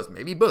mean, who knows?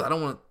 Maybe both. I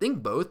don't want to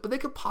think both, but they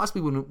could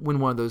possibly win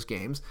one of those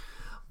games.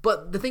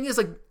 But the thing is,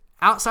 like,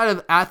 outside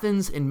of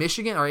Athens and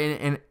Michigan or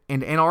in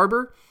Ann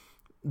Arbor,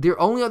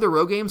 their only other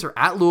road games are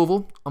at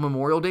Louisville on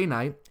Memorial Day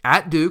night,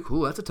 at Duke,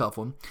 ooh, that's a tough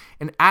one,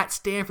 and at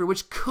Stanford,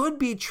 which could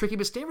be tricky,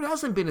 but Stanford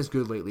hasn't been as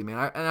good lately,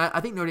 man. I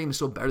think Notre Dame is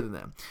still better than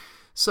them.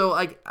 So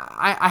like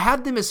I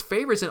had them as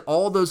favorites in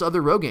all those other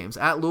road games,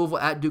 at Louisville,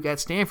 at Duke, at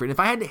Stanford. If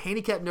I had to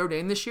handicap Notre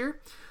Dame this year,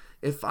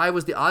 if I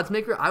was the odds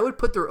maker, I would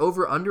put their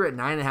over-under at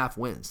 9.5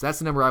 wins. That's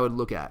the number I would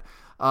look at.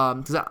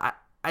 Because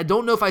I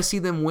don't know if I see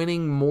them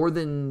winning more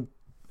than...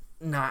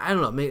 I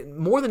don't know.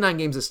 More than 9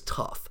 games is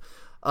tough.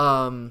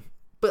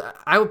 But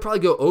I would probably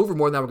go over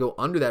more than I would go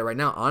under that right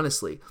now,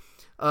 honestly.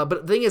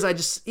 But the thing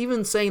is,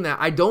 even saying that,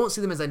 I don't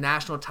see them as a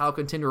national title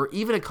contender or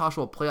even a college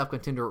football playoff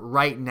contender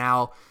right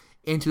now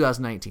in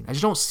 2019. I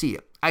just don't see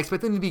it. I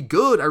expect them to be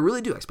good. I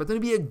really do. I expect them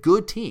to be a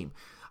good team.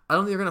 I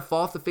don't think they're going to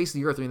fall off the face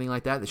of the earth or anything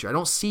like that this year. I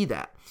don't see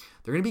that.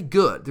 They're going to be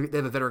good. They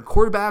have a veteran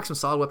quarterback, some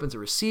solid weapons at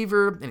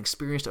receiver, an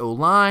experienced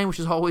O-line, which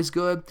is always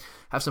good.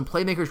 Have some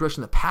playmakers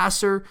rushing the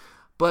passer.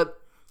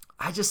 But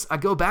I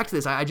go back to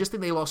this. I just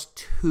think they lost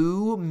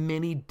too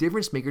many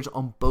difference makers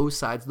on both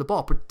sides of the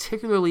ball,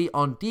 particularly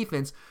on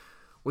defense,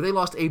 where they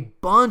lost a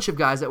bunch of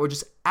guys that were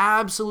just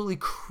absolutely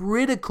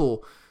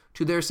critical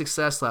to their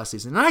success last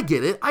season. And I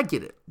get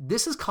it.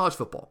 This is college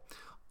football.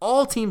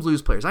 All teams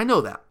lose players. I know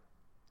that.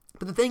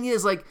 But the thing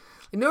is, like,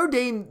 Notre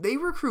Dame, they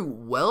recruit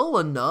well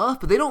enough,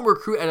 but they don't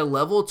recruit at a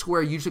level to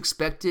where you just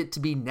expect it to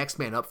be next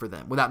man up for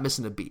them without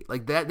missing a beat.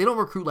 Like that, they don't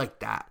recruit like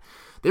that.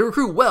 They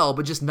recruit well,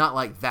 but just not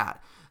like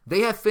that.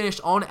 They have finished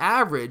on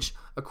average,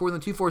 according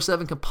to the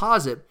 247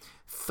 composite,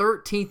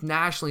 13th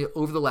nationally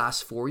over the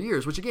last 4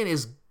 years, which again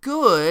is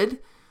good,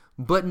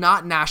 but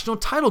not national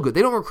title good.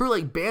 They don't recruit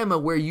like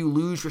Bama where you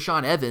lose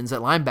Rashaan Evans at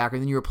linebacker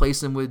and then you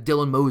replace him with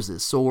Dylan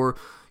Moses, or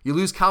you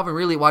lose Calvin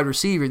Ridley at wide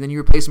receiver and then you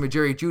replace him with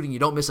Jerry Jeudy and you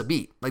don't miss a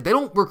beat. Like, they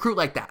don't recruit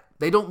like that.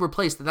 They don't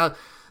replace that. Now,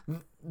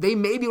 they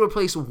maybe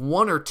replace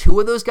 1 or 2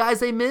 of those guys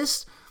they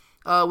missed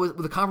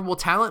with a comparable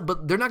talent,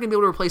 but they're not going to be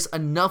able to replace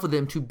enough of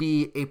them to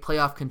be a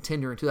playoff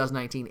contender in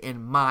 2019,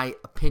 in my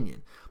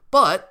opinion.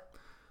 But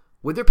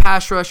with their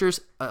pass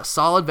rushers, a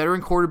solid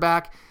veteran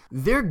quarterback,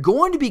 they're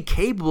going to be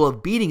capable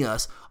of beating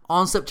us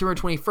on September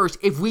 21st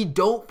if we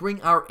don't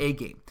bring our A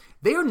game.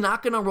 They are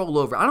not going to roll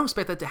over. I don't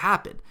expect that to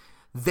happen.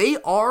 They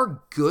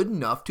are good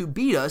enough to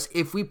beat us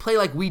if we play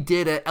like we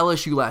did at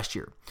LSU last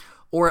year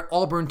or at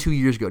Auburn 2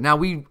 years ago.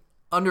 Now,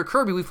 under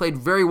Kirby, we played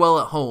very well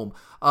at home,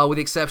 with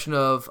the exception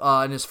of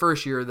in his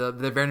first year,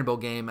 the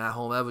Vanderbilt game at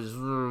home. That was,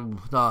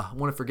 I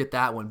want to forget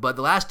that one. But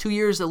the last 2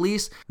 years at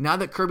least, now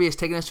that Kirby has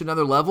taken us to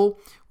another level,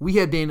 we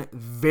have been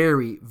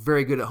very,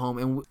 very good at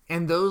home.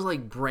 And those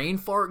like brain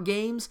fart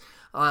games,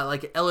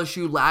 like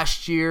LSU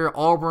last year,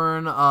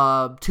 Auburn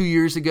 2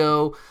 years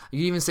ago, you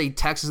can even say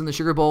Texas in the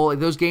Sugar Bowl, like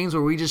those games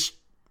where we just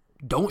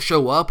don't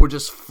show up, we're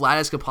just flat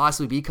as could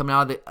possibly be coming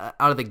out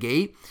of the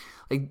gate.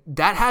 Like,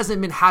 that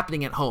hasn't been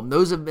happening at home.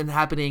 Those have been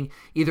happening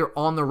either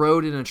on the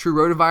road in a true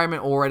road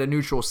environment or at a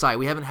neutral site.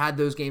 We haven't had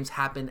those games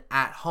happen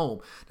at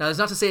home. Now, that's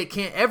not to say it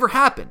can't ever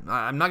happen.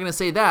 I'm not going to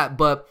say that,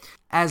 but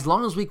as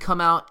long as we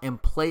come out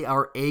and play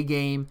our A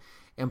game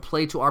and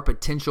play to our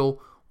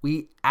potential,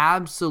 we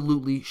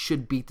absolutely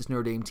should beat this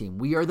Notre Dame team.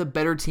 We are the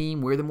better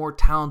team. We're the more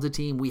talented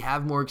team. We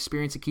have more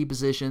experience at key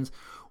positions.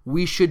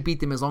 We should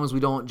beat them as long as we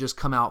don't just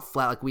come out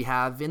flat like we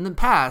have in the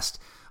past,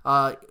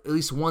 at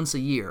least once a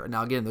year.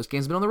 Now, again, those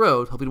games have been on the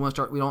road. Hopefully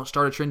we don't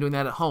start a trend doing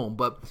that at home,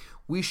 but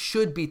we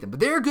should beat them. But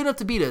they're good enough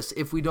to beat us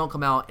if we don't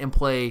come out and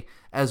play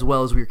as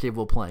well as we're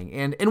capable of playing.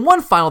 And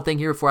one final thing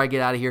here before I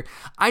get out of here.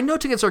 I know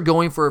tickets are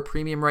going for a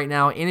premium right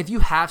now, and if you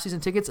have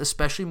season tickets,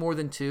 especially more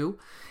than 2,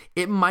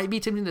 it might be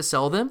tempting to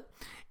sell them.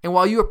 And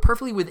while you are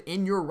perfectly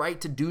within your right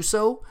to do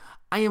so,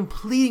 I am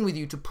pleading with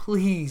you to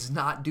please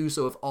not do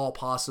so if all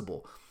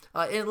possible.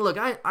 And look,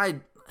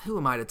 who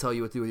am I to tell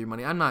you what to do with your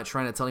money? I'm not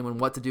trying to tell anyone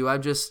what to do. I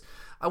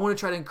want to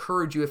try to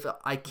encourage you, if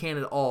I can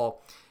at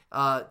all,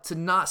 to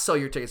not sell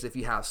your tickets if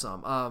you have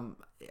some.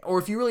 Or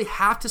if you really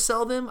have to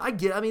sell them,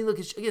 look,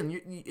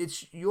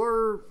 it's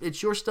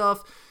your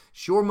stuff,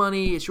 it's your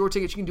money, it's your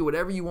tickets. You can do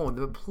whatever you want.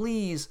 But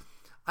please,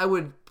 I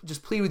would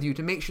just plead with you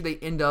to make sure they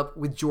end up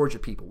with Georgia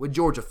people, with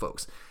Georgia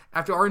folks.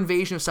 After our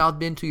invasion of South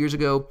Bend 2 years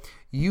ago,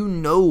 you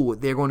know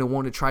they're going to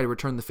want to try to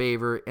return the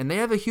favor, and they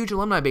have a huge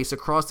alumni base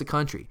across the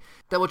country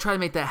that will try to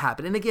make that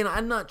happen. And again,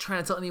 I'm not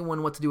trying to tell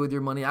anyone what to do with your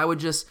money. I would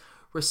just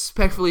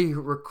respectfully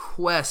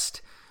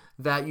request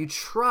that you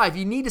try, if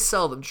you need to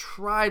sell them,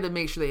 try to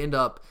make sure they end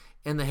up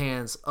in the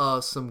hands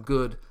of some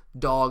good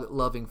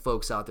dog-loving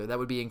folks out there. That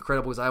would be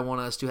incredible, because I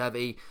want us to have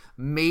a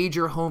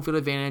major home field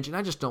advantage, and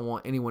I just don't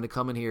want anyone to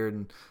come in here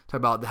and talk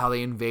about how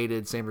they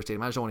invaded Sanford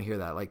Stadium. I just don't want to hear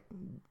that. Like,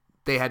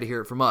 they had to hear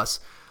it from us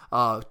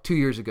 2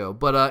 years ago.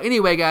 But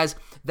anyway, guys,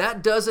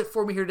 that does it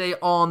for me here today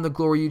on the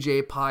Glory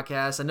UGA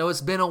podcast. I know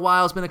it's been a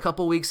while. It's been a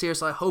couple weeks here,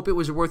 so I hope it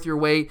was worth your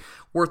wait,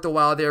 worth the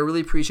while there. I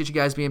really appreciate you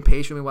guys being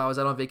patient with me while I was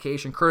out on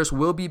vacation. Curtis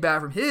will be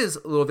back from his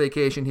little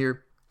vacation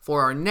here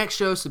for our next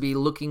show, so be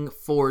looking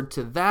forward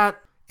to that.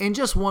 And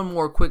just one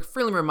more quick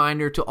friendly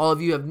reminder to all of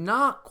you who have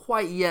not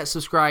quite yet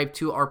subscribed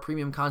to our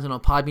premium content on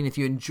Podbean. If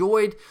you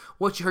enjoyed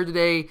what you heard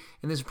today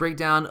in this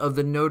breakdown of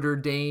the Notre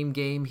Dame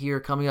game here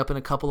coming up in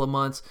a couple of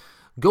months,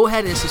 go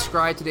ahead and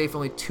subscribe today for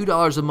only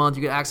 $2 a month.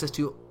 You get access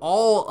to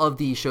all of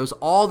these shows,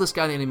 all the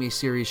Sky and the Enemy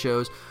series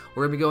shows.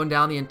 We're going to be going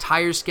down the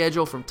entire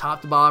schedule from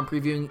top to bottom,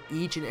 previewing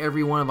each and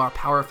every one of our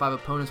Power 5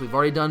 opponents. We've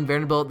already done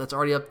Vanderbilt. That's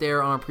already up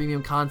there on our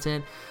premium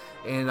content.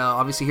 And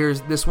obviously,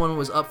 this one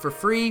was up for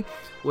free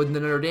with the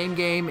Notre Dame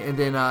game. And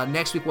then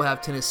next week we'll have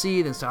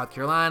Tennessee, then South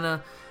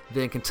Carolina,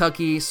 then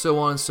Kentucky, so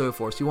on and so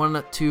forth. So you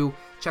want to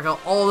check out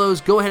all those,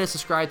 go ahead and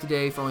subscribe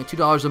today for only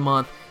 $2 a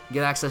month and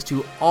get access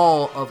to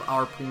all of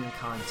our premium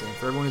content.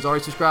 For everyone who's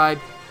already subscribed,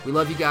 we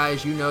love you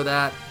guys. You know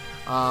that.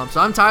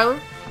 So I'm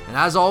Tyler, and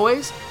as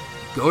always,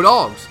 go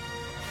Dogs.